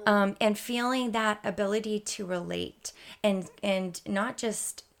and feeling that ability to relate, and not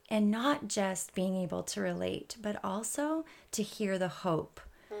just being able to relate, but also to hear the hope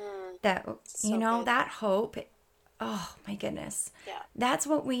that that hope. Oh my goodness. That's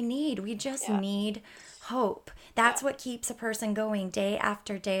what we need. We just need hope. That's what keeps a person going day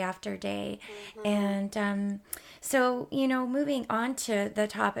after day after day. And so, moving on to the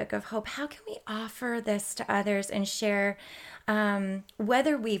topic of hope, how can we offer this to others and share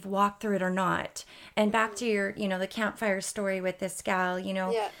whether we've walked through it or not? And back to your, the campfire story with this gal,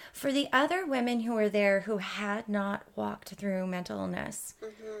 for the other women who were there who had not walked through mental illness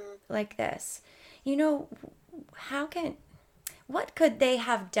like this, what could they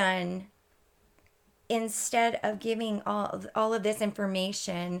have done instead of giving all of this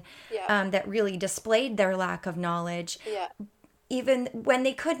information that really displayed their lack of knowledge, even when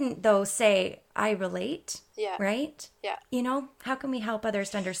they couldn't, though, say, I relate, right? How can we help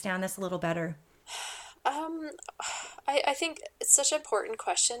others to understand this a little better? I think it's such an important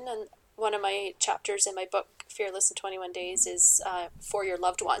question, and one of my chapters in my book, Fearless in 21 Days, is for your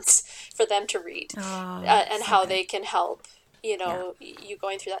loved ones, for them to read, and how they can help, you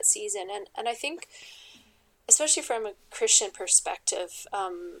going through that season. And I think, especially from a Christian perspective,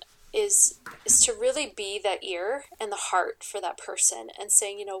 is to really be that ear and the heart for that person, and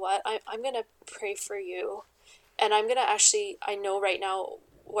saying, you know what, I'm going to pray for you, and I'm going to actually, I know right now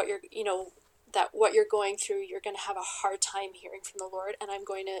what you're, that what you're going through, you're going to have a hard time hearing from the Lord, and I'm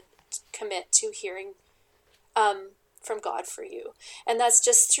going to commit to hearing from God for you. And that's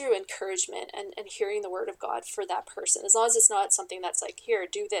just through encouragement and hearing the word of God for that person. As long as it's not something that's like, here,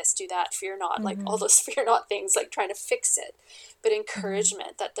 do this, do that, fear not, like all those fear not things, like trying to fix it, but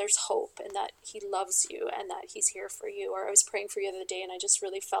encouragement that there's hope, and that he loves you, and that he's here for you. Or I was praying for you the other day, and I just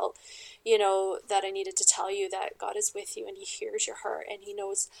really felt, that I needed to tell you that God is with you, and he hears your heart, and he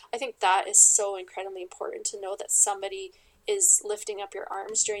knows. I think that is so incredibly important, to know that somebody is lifting up your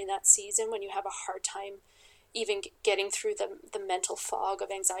arms during that season when you have a hard time even getting through the mental fog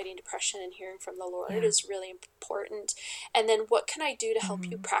of anxiety and depression, and hearing from the Lord is really important. And then what can I do to help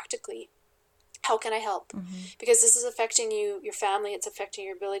you practically? How can I help? Because this is affecting you, your family, it's affecting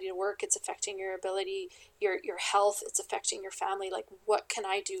your ability to work, it's affecting your ability, your health, it's affecting your family. Like, what can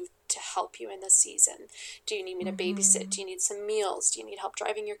I do to help you in this season? Do you need me to babysit? Do you need some meals? Do you need help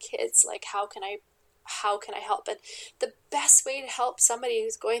driving your kids? Like, how can I help? And the best way to help somebody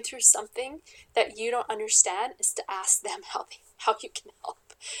who's going through something that you don't understand is to ask them how you can help.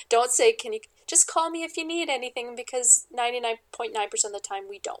 Don't say, just call me if you need anything, because 99.9% of the time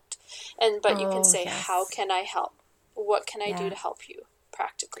we don't. But you can Oh, say, how yes. can I help? What can I do Yeah. to help you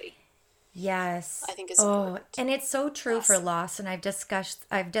practically? I Yes. think is Oh, important. and it's so true for Yes. loss. And I've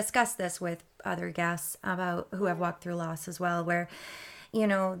discussed this with other guests about who have walked through loss as well, where,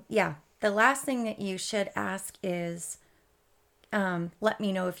 yeah, the last thing that you should ask is, let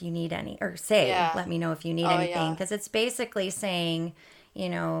me know if you need any, or say, Yeah. let me know if you need Oh, anything. yeah. Because it's basically saying, you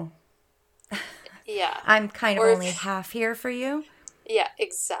know, Yeah. I'm kind of Or only if, half here for you. yeah,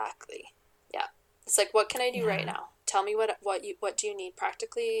 exactly. Yeah. It's like, what can I do right Yeah. now? Tell me what do you need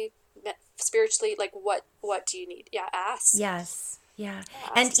practically, spiritually, like what do you need? Yeah, ask. Yes. Yeah.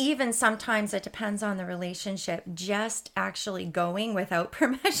 And Ask. even sometimes it depends on the relationship, just actually going without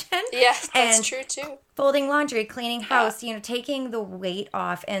permission Yeah, that's and true too. folding laundry, cleaning Yeah. house, taking the weight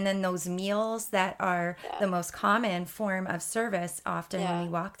off. And then those meals that are Yeah. the most common form of service, often when Yeah. we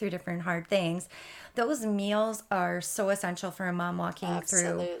walk through different hard things, those meals are so essential for a mom walking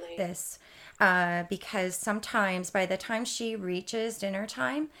through Absolutely. this. Because sometimes by the time she reaches dinner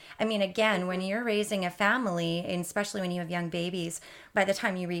time, I mean, again, when you're raising a family, and especially when you have young babies, by the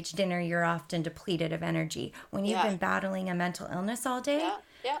time you reach dinner, you're often depleted of energy. When you've Yeah. been battling a mental illness all day, Yeah.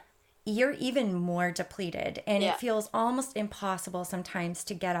 Yeah. you're even more depleted. And it Yeah. feels almost impossible sometimes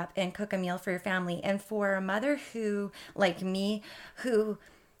to get up and cook a meal for your family. And for a mother who, like me, who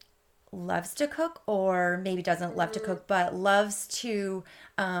loves to cook or maybe doesn't love to cook but loves to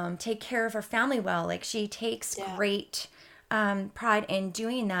take care of her family well, like she takes Yeah. great pride in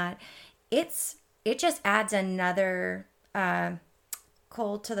doing that, it just adds another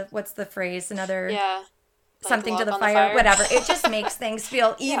coal to the, what's the phrase, another Yeah. Like something to log the on the fire, fire. whatever. It just makes things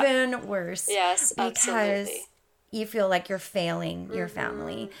feel Yeah. even worse Yes, absolutely. because you feel like you're failing your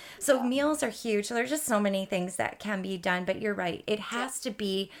family. So Yeah. meals are huge. So there's just so many things that can be done, but you're right. It Yeah. has to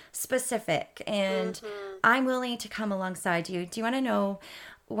be specific, and I'm willing to come alongside you. Do you want to know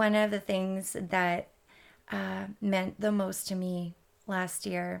one of the things that meant the most to me last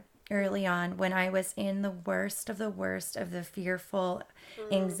year, early on, when I was in the worst of the fearful,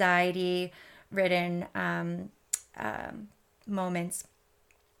 anxiety ridden moments,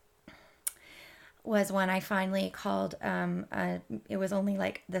 was when I finally called. It was only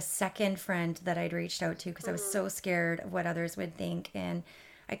like the second friend that I'd reached out to because I was so scared of what others would think. And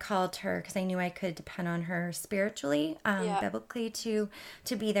I called her because I knew I could depend on her spiritually, Yeah. biblically, to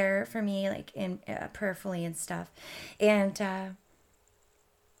be there for me, like in prayerfully and stuff. And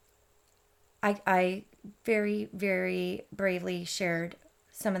I very, very bravely shared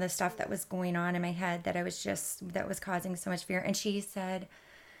some of the stuff that was going on in my head that that was causing so much fear. And she said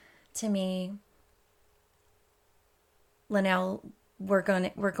to me, Linnell, we're going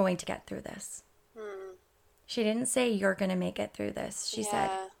to get through this. She didn't say you're going to make it through this. She said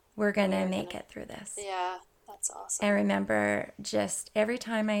Yeah. we're going to We're make gonna. it through this. Yeah. That's awesome. I remember just every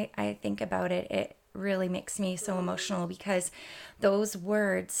time I think about it, it really makes me so emotional because those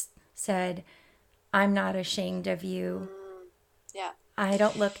words said, I'm not ashamed of you. Yeah. I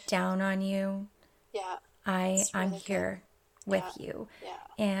don't look down on you. Yeah. It's I'm really here good. with Yeah. you. Yeah.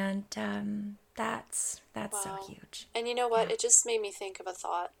 And that's so Wow. huge. And you know what? Yeah. It just made me think of a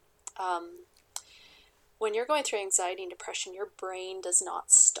thought. When you're going through anxiety and depression, your brain does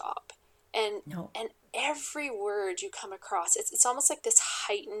not stop. And No. and every word you come across, it's almost like this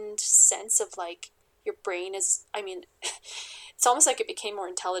heightened sense of like your brain is, I mean, it's almost like it became more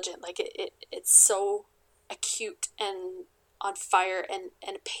intelligent. Like it's so acute and on fire, and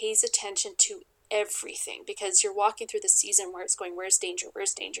it pays attention to everything because you're walking through the season where it's going, where's danger,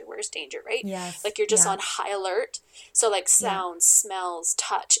 where's danger, where's danger, right? Yes. Like you're just Yeah. on high alert. So like Yeah. sounds, smells,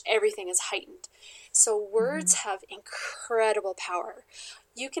 touch, everything is heightened. So words have incredible power.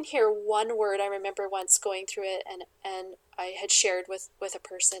 You can hear one word. I remember once going through it, and I had shared with a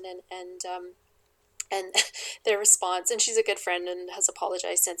person, and their response, and she's a good friend and has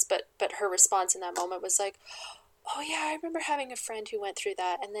apologized since, but her response in that moment was like, oh yeah, I remember having a friend who went through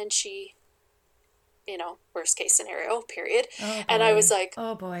that, and then she, worst case scenario, period. Oh And I was boy. like,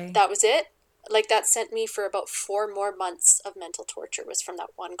 Oh boy. that was it. Like that sent me for about 4 more months of mental torture, was from that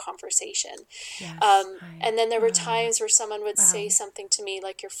one conversation. Yes. And then there were times where someone would say Wow. something to me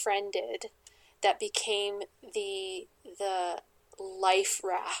like your friend did, that became the life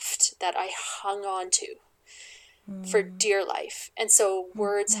raft that I hung on to for dear life. And so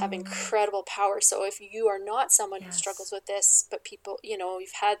words have incredible power. So if you are not someone who struggles Yes. with this, but people,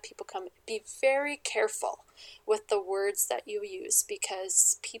 you've had people come, be very careful with the words that you use,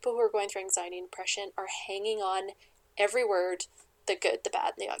 because people who are going through anxiety and depression are hanging on every word, the good, the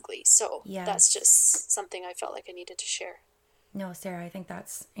bad, and the ugly. So that's Yes. just something I felt like I needed to share. No, Sarah, I think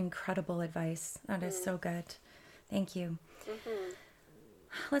that's incredible advice. That is so good. Thank you.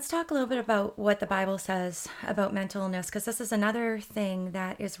 Let's talk a little bit about what the Bible says about mental illness, because this is another thing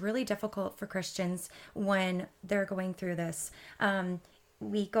that is really difficult for Christians when they're going through this.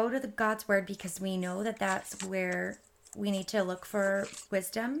 We go to God's word because we know that that's where we need to look for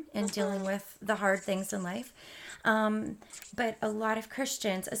wisdom in dealing with the hard things in life. But a lot of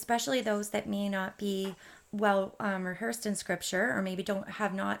Christians, especially those that may not be well rehearsed in Scripture, or maybe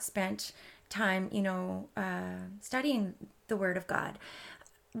have not spent time, studying the Word of God,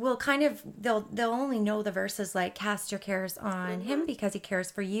 will kind of they'll only know the verses like "Cast your cares on Him because He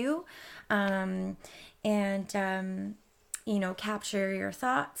cares for you," and capture your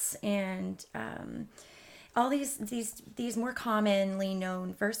thoughts, and all these more commonly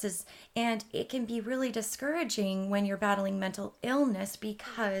known verses. And it can be really discouraging when you're battling mental illness,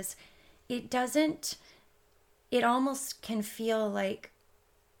 because it almost can feel like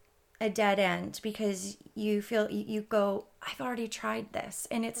a dead end, because you feel you go, I've already tried this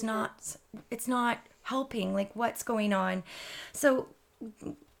and it's not helping. Like, what's going on? So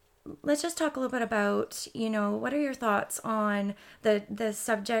let's just talk a little bit about, what are your thoughts on the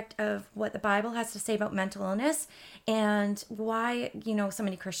subject of what the Bible has to say about mental illness, and why, so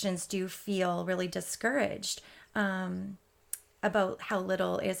many Christians do feel really discouraged about how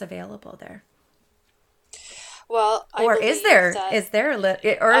little is available there. Well, is there very little?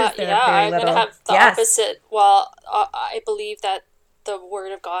 I'm going to have the opposite. Well, I believe that the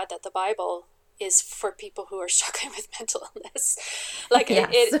Word of God, that the Bible, is for people who are struggling with mental illness. Like, yes.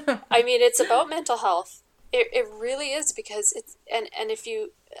 It's about mental health. It really is, because it's, and if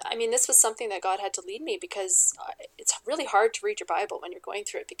you, this was something that God had to lead me, because it's really hard to read your Bible when you're going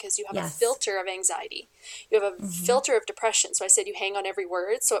through it, because you have a filter of anxiety. You have a filter of depression. So I said, you hang on every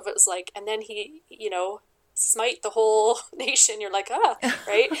word. So if it was like, and then he, smite the whole nation, you're like,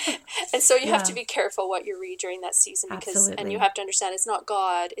 right? And so you have to be careful what you read during that season, because and you have to understand it's not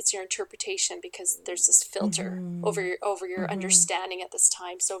God, it's your interpretation, because there's this filter over your understanding at this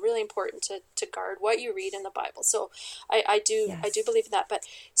time. So really important to guard what you read in the Bible. So I do believe in that. But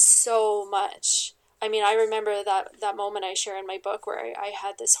so much, I remember that moment I share in my book where I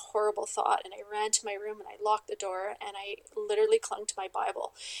had this horrible thought, and I ran to my room and I locked the door, and I literally clung to my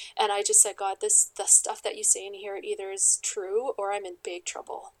Bible. And I just said, God, the stuff that you say in here either is true or I'm in big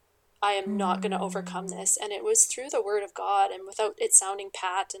trouble. I am not going to overcome this. And it was through the Word of God, and without it sounding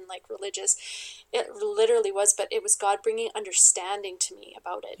pat and like religious, it literally was, but it was God bringing understanding to me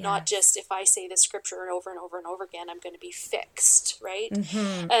about it. Yes. Not just, if I say the scripture and over and over again, I'm going to be fixed, right?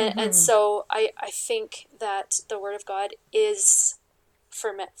 And so I think that the Word of God is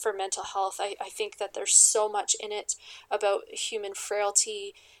for mental health. I think that there's so much in it about human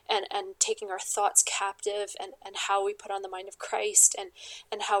frailty, and taking our thoughts captive, and how we put on the mind of Christ,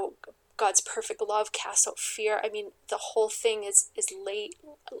 and how God's perfect love casts out fear. The whole thing is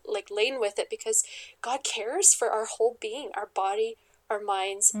laden with it, because God cares for our whole being, our body, our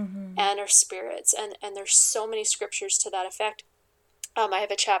minds, and our spirits. And there's so many scriptures to that effect. I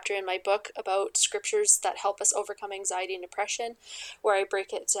have a chapter in my book about scriptures that help us overcome anxiety and depression, where I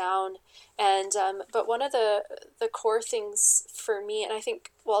break it down. And but one of the core things for me, and I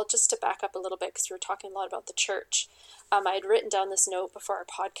think, well, just to back up a little bit, because we were talking a lot about the church, I had written down this note before our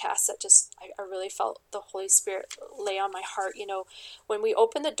podcast that just, I really felt the Holy Spirit lay on my heart. When we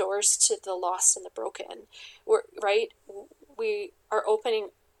open the doors to the lost and the broken, we are opening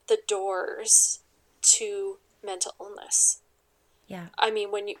the doors to mental illness. Yeah.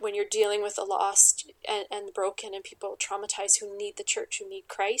 When you're dealing with the lost and the broken, and people traumatized who need the church, who need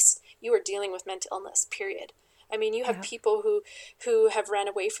Christ, you are dealing with mental illness, period. You have people who have ran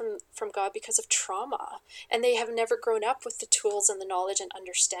away from God because of trauma, and they have never grown up with the tools and the knowledge and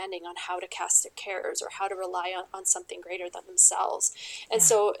understanding on how to cast their cares, or how to rely on something greater than themselves. And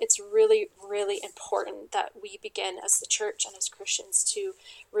so it's really, really important that we begin as the church and as Christians to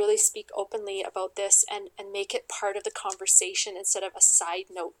really speak openly about this, and make it part of the conversation instead of a side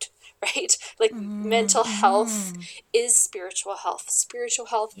note, right? Like, mental health is spiritual health. Spiritual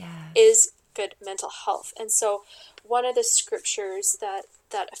health is good mental health. And so one of the scriptures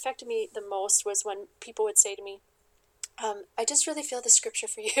that affected me the most was when people would say to me, I just really feel the scripture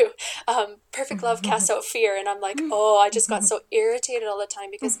for you. Perfect love casts out fear. And I'm like, I just got so irritated all the time,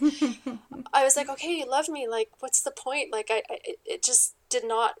 because I was like, okay, you love me. Like, what's the point? Like, it just did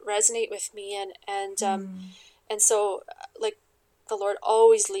not resonate with me. And so, like, the Lord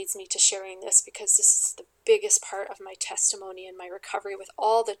always leads me to sharing this, because this is biggest part of my testimony and my recovery, with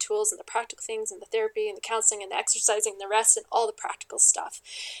all the tools and the practical things and the therapy and the counseling and the exercising and the rest and all the practical stuff.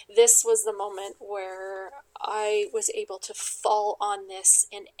 This was the moment where I was able to fall on this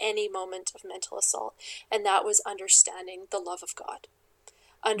in any moment of mental assault. And that was understanding the love of God,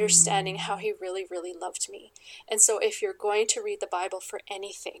 understanding how he really, really loved me. And so if you're going to read the Bible for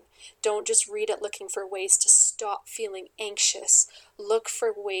anything, don't just read it looking for ways to stop feeling anxious. Look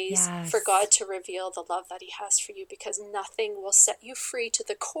for ways for God to reveal the love that he has for you, because nothing will set you free to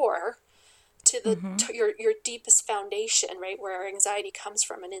the core, to the to your deepest foundation, right, where our anxiety comes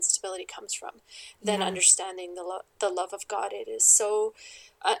from and instability comes from, than understanding the love of God. It is so,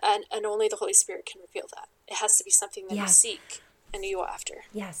 and only the Holy Spirit can reveal that. It has to be something that you seek and you go after.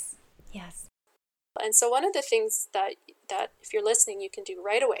 Yes. And so one of the things that if you're listening, you can do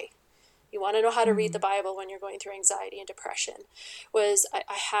right away, you want to know how to read the Bible when you're going through anxiety and depression, was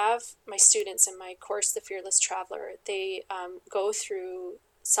I have my students in my course, The Fearless Traveler, they go through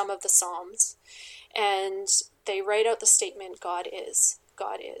some of the Psalms, and they write out the statement, God is,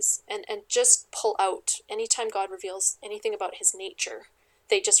 and just pull out, anytime God reveals anything about his nature,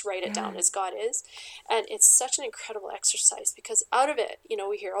 they just write it down as God is. And it's such an incredible exercise, because out of it,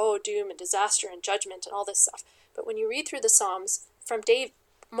 we hear, doom and disaster and judgment and all this stuff. But when you read through the Psalms, from Dave,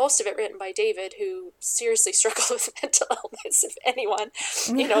 most of it written by David, who seriously struggled with mental illness, if anyone,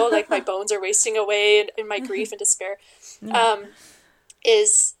 like my bones are wasting away in my grief and despair,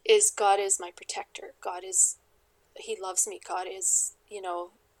 is God is my protector. God is, he loves me. God is,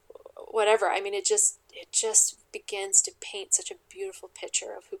 whatever. I mean, it just begins to paint such a beautiful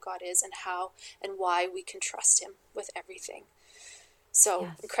picture of who God is and how and why we can trust him with everything. So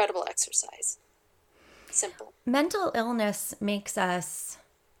incredible exercise. Simple. Mental illness makes us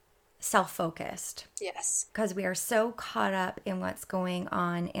self-focused. Yes. Because we are so caught up in what's going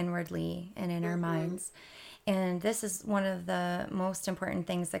on inwardly and in our minds. And this is one of the most important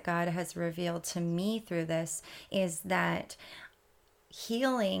things that God has revealed to me through this, is that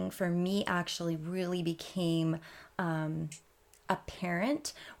healing for me actually really became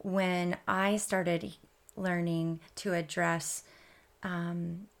apparent when I started learning to address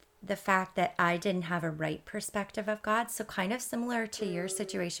the fact that I didn't have a right perspective of God. So kind of similar to your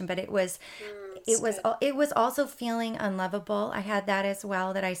situation, but it was also feeling unlovable. I had that as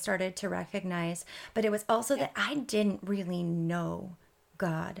well, that I started to recognize, but it was also that I didn't really know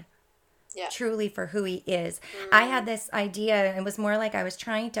God truly for who he is. I had this idea, it was more like I was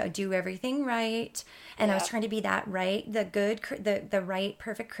trying to do everything right, and I was trying to be that right, the right,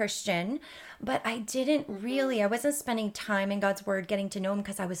 perfect Christian, but I didn't really, I wasn't spending time in God's word getting to know him,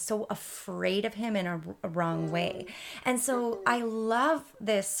 because I was so afraid of him in a wrong way. And so I love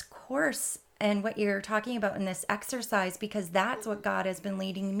this course and what you're talking about in this exercise, because that's what God has been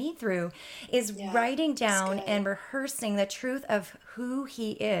leading me through, is writing down and rehearsing the truth of who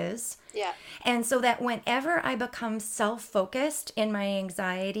he is. Yeah. And so that whenever I become self-focused in my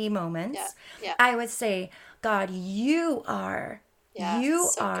anxiety moments, I would say, God, you are,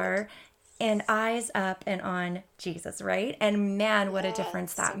 good. And eyes up and on Jesus, right? And man, what a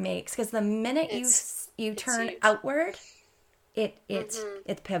difference that makes. Because the minute you turn huge. Outward, it's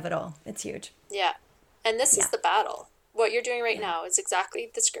pivotal. It's huge. Yeah. And this is the battle. What you're doing right now is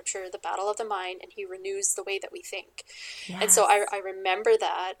exactly the scripture, the battle of the mind, and he renews the way that we think. Yes. And so I remember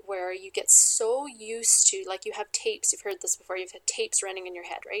that, where you get so used to, like, you have tapes, you've heard this before, you've had tapes running in your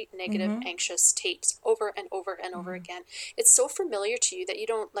head, right? Negative, anxious tapes over and over and over again. It's so familiar to you that you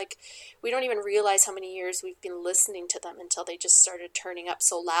don't, we don't even realize how many years we've been listening to them until they just started turning up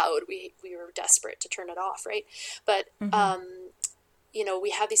so loud. We were desperate to turn it off, right? But, we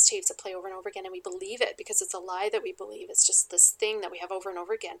have these tapes that play over and over again, and we believe it because it's a lie that we believe. It's just this thing that we have over and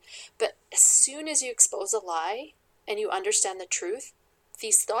over again. But as soon as you expose a lie and you understand the truth,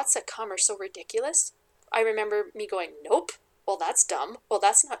 these thoughts that come are so ridiculous. I remember me going, nope, well, that's dumb. Well,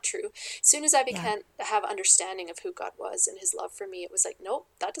 that's not true. As soon as I began to have understanding of who God was and his love for me, it was like, nope,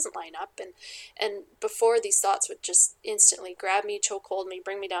 that doesn't line up. And before, these thoughts would just instantly grab me, chokehold me,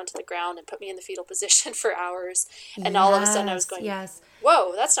 bring me down to the ground, and put me in the fetal position for hours. And all of a sudden I was going,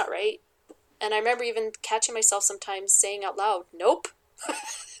 whoa, that's not right. And I remember even catching myself sometimes saying out loud, nope.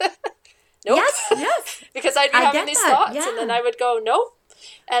 Nope. Yes. Because I'd be having these thoughts, and then I would go, nope.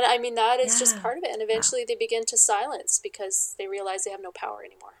 And I mean, that is just part of it. And eventually they begin to silence because they realize they have no power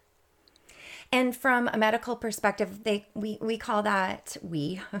anymore. And from a medical perspective, we call that,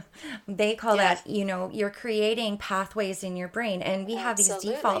 they call that, you're creating pathways in your brain. And we have these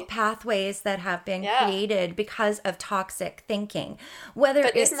default pathways that have been created because of toxic thinking.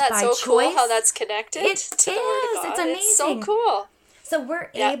 But isn't that so cool how that's connected to the Word of God? It's amazing. It's so cool. So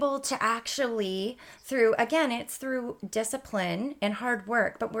we're able to actually, it's through discipline and hard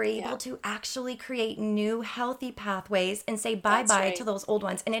work, but we're able to actually create new healthy pathways and say bye-bye to those old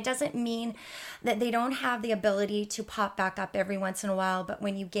ones. And it doesn't mean that they don't have the ability to pop back up every once in a while, but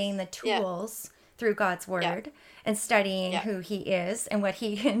when you gain the tools through God's word and studying who he is and what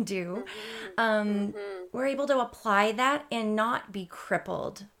he can do, we're able to apply that and not be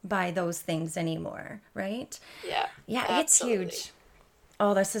crippled by those things anymore, right? Yeah, absolutely. It's huge.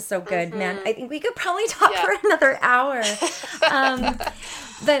 Oh, this is so good, man. I think we could probably talk for another hour.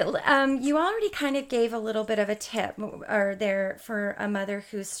 But you already kind of gave a little bit of a tip for a mother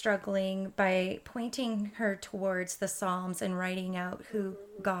who's struggling by pointing her towards the Psalms and writing out who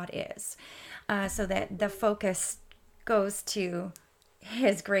God is, so that the focus goes to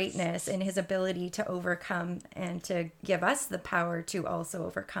his greatness and his ability to overcome and to give us the power to also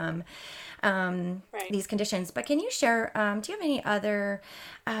overcome these conditions. But can you share, do you have any other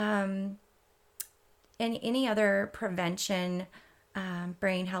any other prevention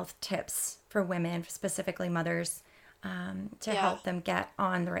brain health tips for women, specifically mothers, to help them get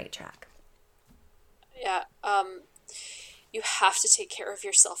on the right track? You have to take care of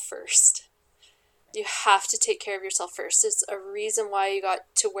yourself first. You have to take care of yourself first. It's a reason why you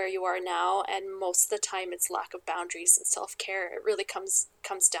got to where you are now, and most of the time it's lack of boundaries and self-care. It really comes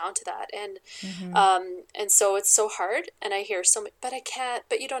down to that, and so it's so hard. And I hear so much, but I can't.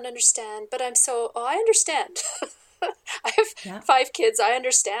 But you don't understand. But I understand. I have 5 kids. I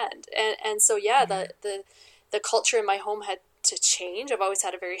understand, and so the culture in my home had to change. I've always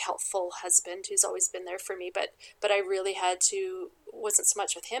had a very helpful husband who's always been there for me, but I really had to. Wasn't so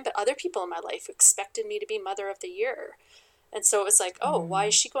much with him, but other people in my life expected me to be mother of the year. And so it was like, why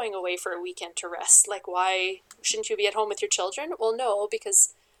is she going away for a weekend to rest? Like, why shouldn't you be at home with your children? Well, no,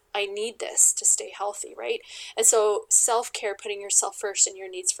 because I need this to stay healthy, right? And so self-care, putting yourself first and your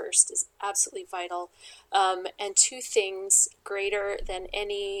needs first, is absolutely vital. And 2 things greater than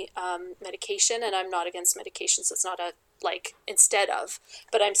any medication, and I'm not against medication, so it's not a like instead of,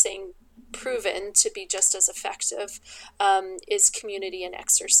 but I'm saying proven to be just as effective, is community and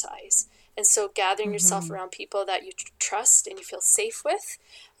exercise. And so gathering yourself around people that you trust and you feel safe with,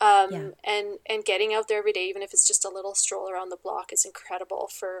 and getting out there every day, even if it's just a little stroll around the block, is incredible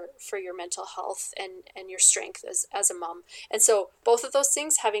for your mental health and your strength as a mom. And so both of those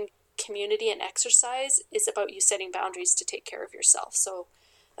things, having community and exercise, is about you setting boundaries to take care of yourself. So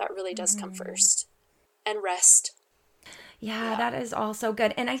that really does come first. And rest. Yeah, that is also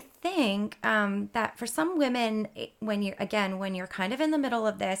good. And I think that for some women, when you're kind of in the middle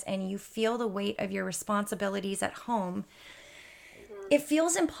of this and you feel the weight of your responsibilities at home, it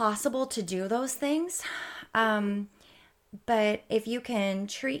feels impossible to do those things. But if you can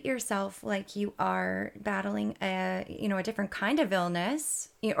treat yourself like you are battling a different kind of illness,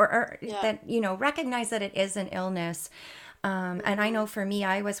 or that, recognize that it is an illness. And I know for me,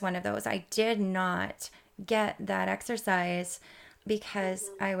 I was one of those. I did not get that exercise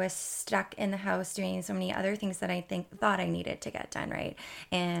because I was stuck in the house doing so many other things that I thought I needed to get done, right?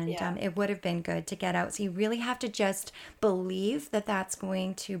 And it would have been good to get out. So you really have to just believe that that's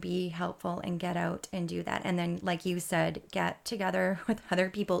going to be helpful and get out and do that. And then, like you said, get together with other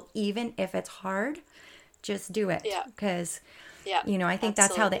people, even if it's hard, just do it. Because I think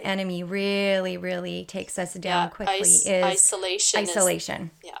that's how the enemy really, really takes us down quickly is isolation.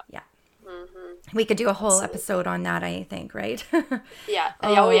 We could do a whole episode on that, I think, right?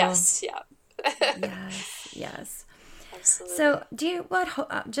 Yes. Yes. Absolutely. So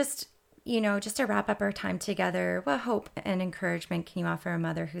just to wrap up our time together, what hope and encouragement can you offer a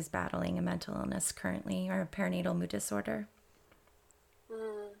mother who's battling a mental illness currently or a perinatal mood disorder?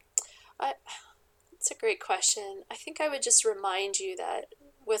 It's a great question. I think I would just remind you that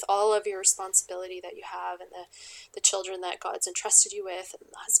with all of your responsibility that you have and the children that God's entrusted you with and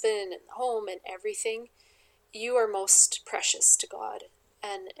the husband and the home and everything, you are most precious to God,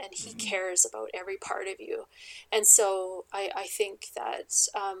 and he cares about every part of you. And so I think that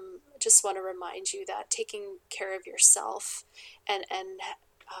just want to remind you that taking care of yourself and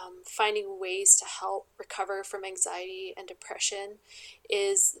finding ways to help recover from anxiety and depression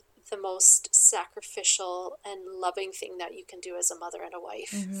is the most sacrificial and loving thing that you can do as a mother and a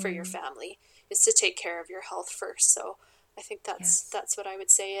wife for your family, is to take care of your health first. So I think that's what I would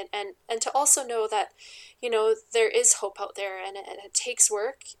say. And to also know that, there is hope out there, and it takes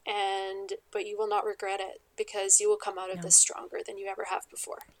work, but you will not regret it, because you will come out of this stronger than you ever have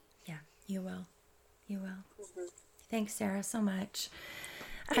before. Yeah, you will. Thanks, Sarah, so much.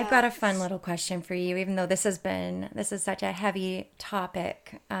 I've got a fun little question for you, even though this is such a heavy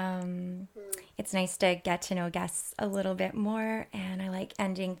topic. It's nice to get to know guests a little bit more, and I like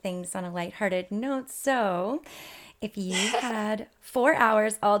ending things on a lighthearted note. So, if you had 4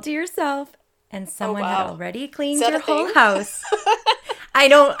 hours all to yourself and someone had already cleaned your whole house,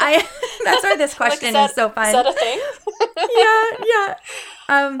 that's why this question is so fun. Is that a thing? Yeah.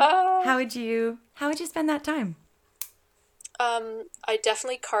 How would you spend that time? I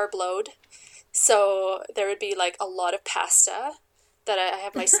definitely carb load. So there would be like a lot of pasta that I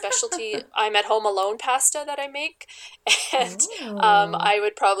have my specialty. I'm at home alone pasta that I make. And I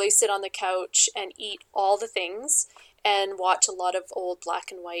would probably sit on the couch and eat all the things and watch a lot of old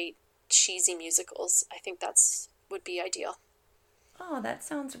black and white cheesy musicals. I think would be ideal. Oh, that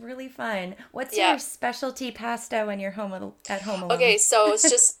sounds really fun. What's your specialty pasta when you're at home alone? Okay, so it's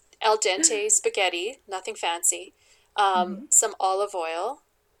just al dente spaghetti, nothing fancy. Some olive oil,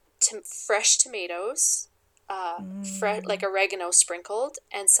 fresh tomatoes, like oregano sprinkled,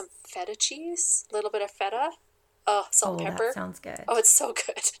 and some feta cheese, a little bit of feta. Oh, salt and pepper. That sounds good. Oh, it's so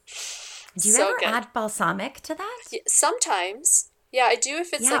good. Do you ever add balsamic to that? Yeah, sometimes. Yeah, I do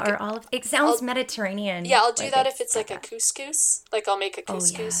if it's it sounds Mediterranean. Yeah, I'll do that if it's like a couscous. Like I'll make a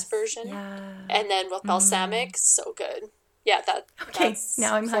couscous version. Yeah. And then with balsamic, so good. Yeah, that's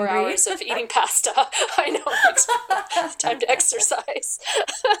now I'm 4 hungry. hours of eating pasta. I know. Time to exercise.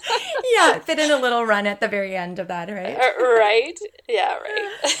 Yeah, fit in a little run at the very end of that, right? Right. Yeah,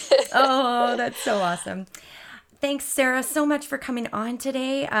 right. Oh, that's so awesome. Thanks, Sarah, so much for coming on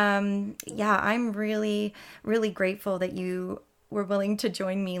today. I'm really, really grateful that you were willing to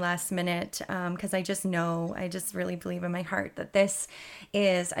join me last minute, because I just really believe in my heart that this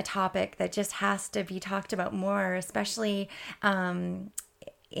is a topic that just has to be talked about more, especially in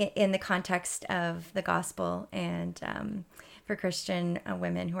the context of the gospel and for Christian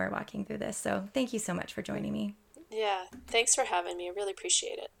women who are walking through this. So thank you so much for joining me. Yeah, thanks for having me. I really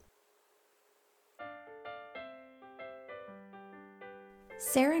appreciate it.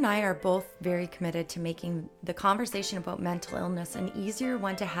 Sarah and I are both very committed to making the conversation about mental illness an easier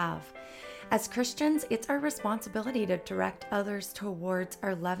one to have. As Christians, it's our responsibility to direct others towards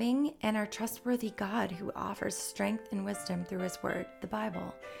our loving and our trustworthy God who offers strength and wisdom through His Word, the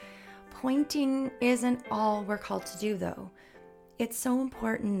Bible. Pointing isn't all we're called to do, though. It's so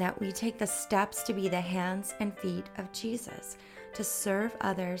important that we take the steps to be the hands and feet of Jesus, to serve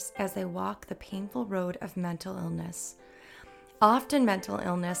others as they walk the painful road of mental illness. Often mental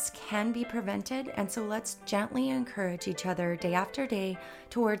illness can be prevented, and so let's gently encourage each other day after day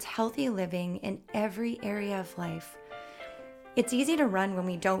towards healthy living in every area of life. It's easy to run when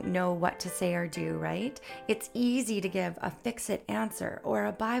we don't know what to say or do, right? It's easy to give a fix-it answer or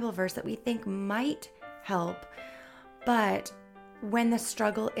a Bible verse that we think might help, but when the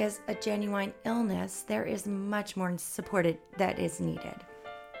struggle is a genuine illness, there is much more support that is needed.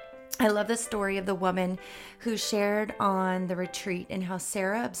 I love the story of the woman who shared on the retreat and how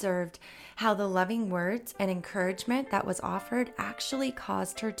Sarah observed how the loving words and encouragement that was offered actually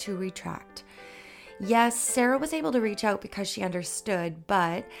caused her to retract. Yes, Sarah was able to reach out because she understood,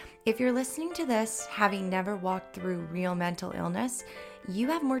 but if you're listening to this having never walked through real mental illness, you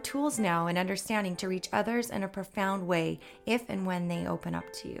have more tools now and understanding to reach others in a profound way if and when they open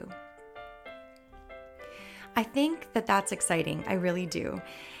up to you. I think that that's exciting. I really do.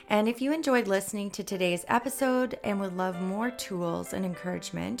 And if you enjoyed listening to today's episode and would love more tools and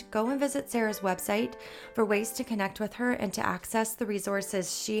encouragement, go and visit Sarah's website for ways to connect with her and to access the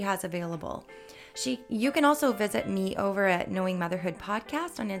resources she has available. You can also visit me over at Knowing Motherhood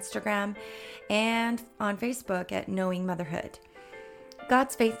Podcast on Instagram and on Facebook at Knowing Motherhood.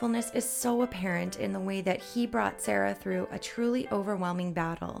 God's faithfulness is so apparent in the way that He brought Sarah through a truly overwhelming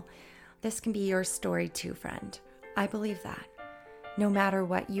battle. This can be your story too, friend. I believe that, no matter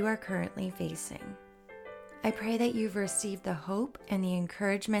what you are currently facing. I pray that you've received the hope and the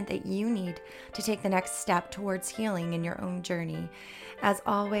encouragement that you need to take the next step towards healing in your own journey. As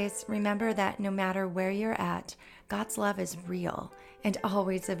always, remember that no matter where you're at, God's love is real and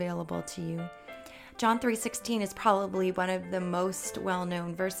always available to you. John 3:16 is probably one of the most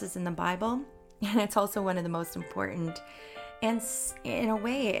well-known verses in the Bible, and it's also one of the most important. And in a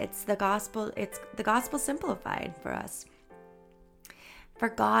way, it's the gospel simplified for us. For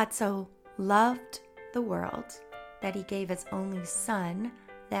God so loved the world that He gave His only Son,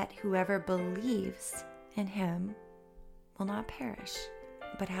 that whoever believes in Him will not perish,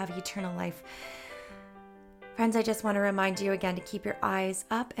 but have eternal life. Friends, I just want to remind you again to keep your eyes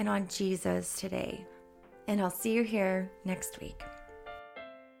up and on Jesus today. And I'll see you here next week.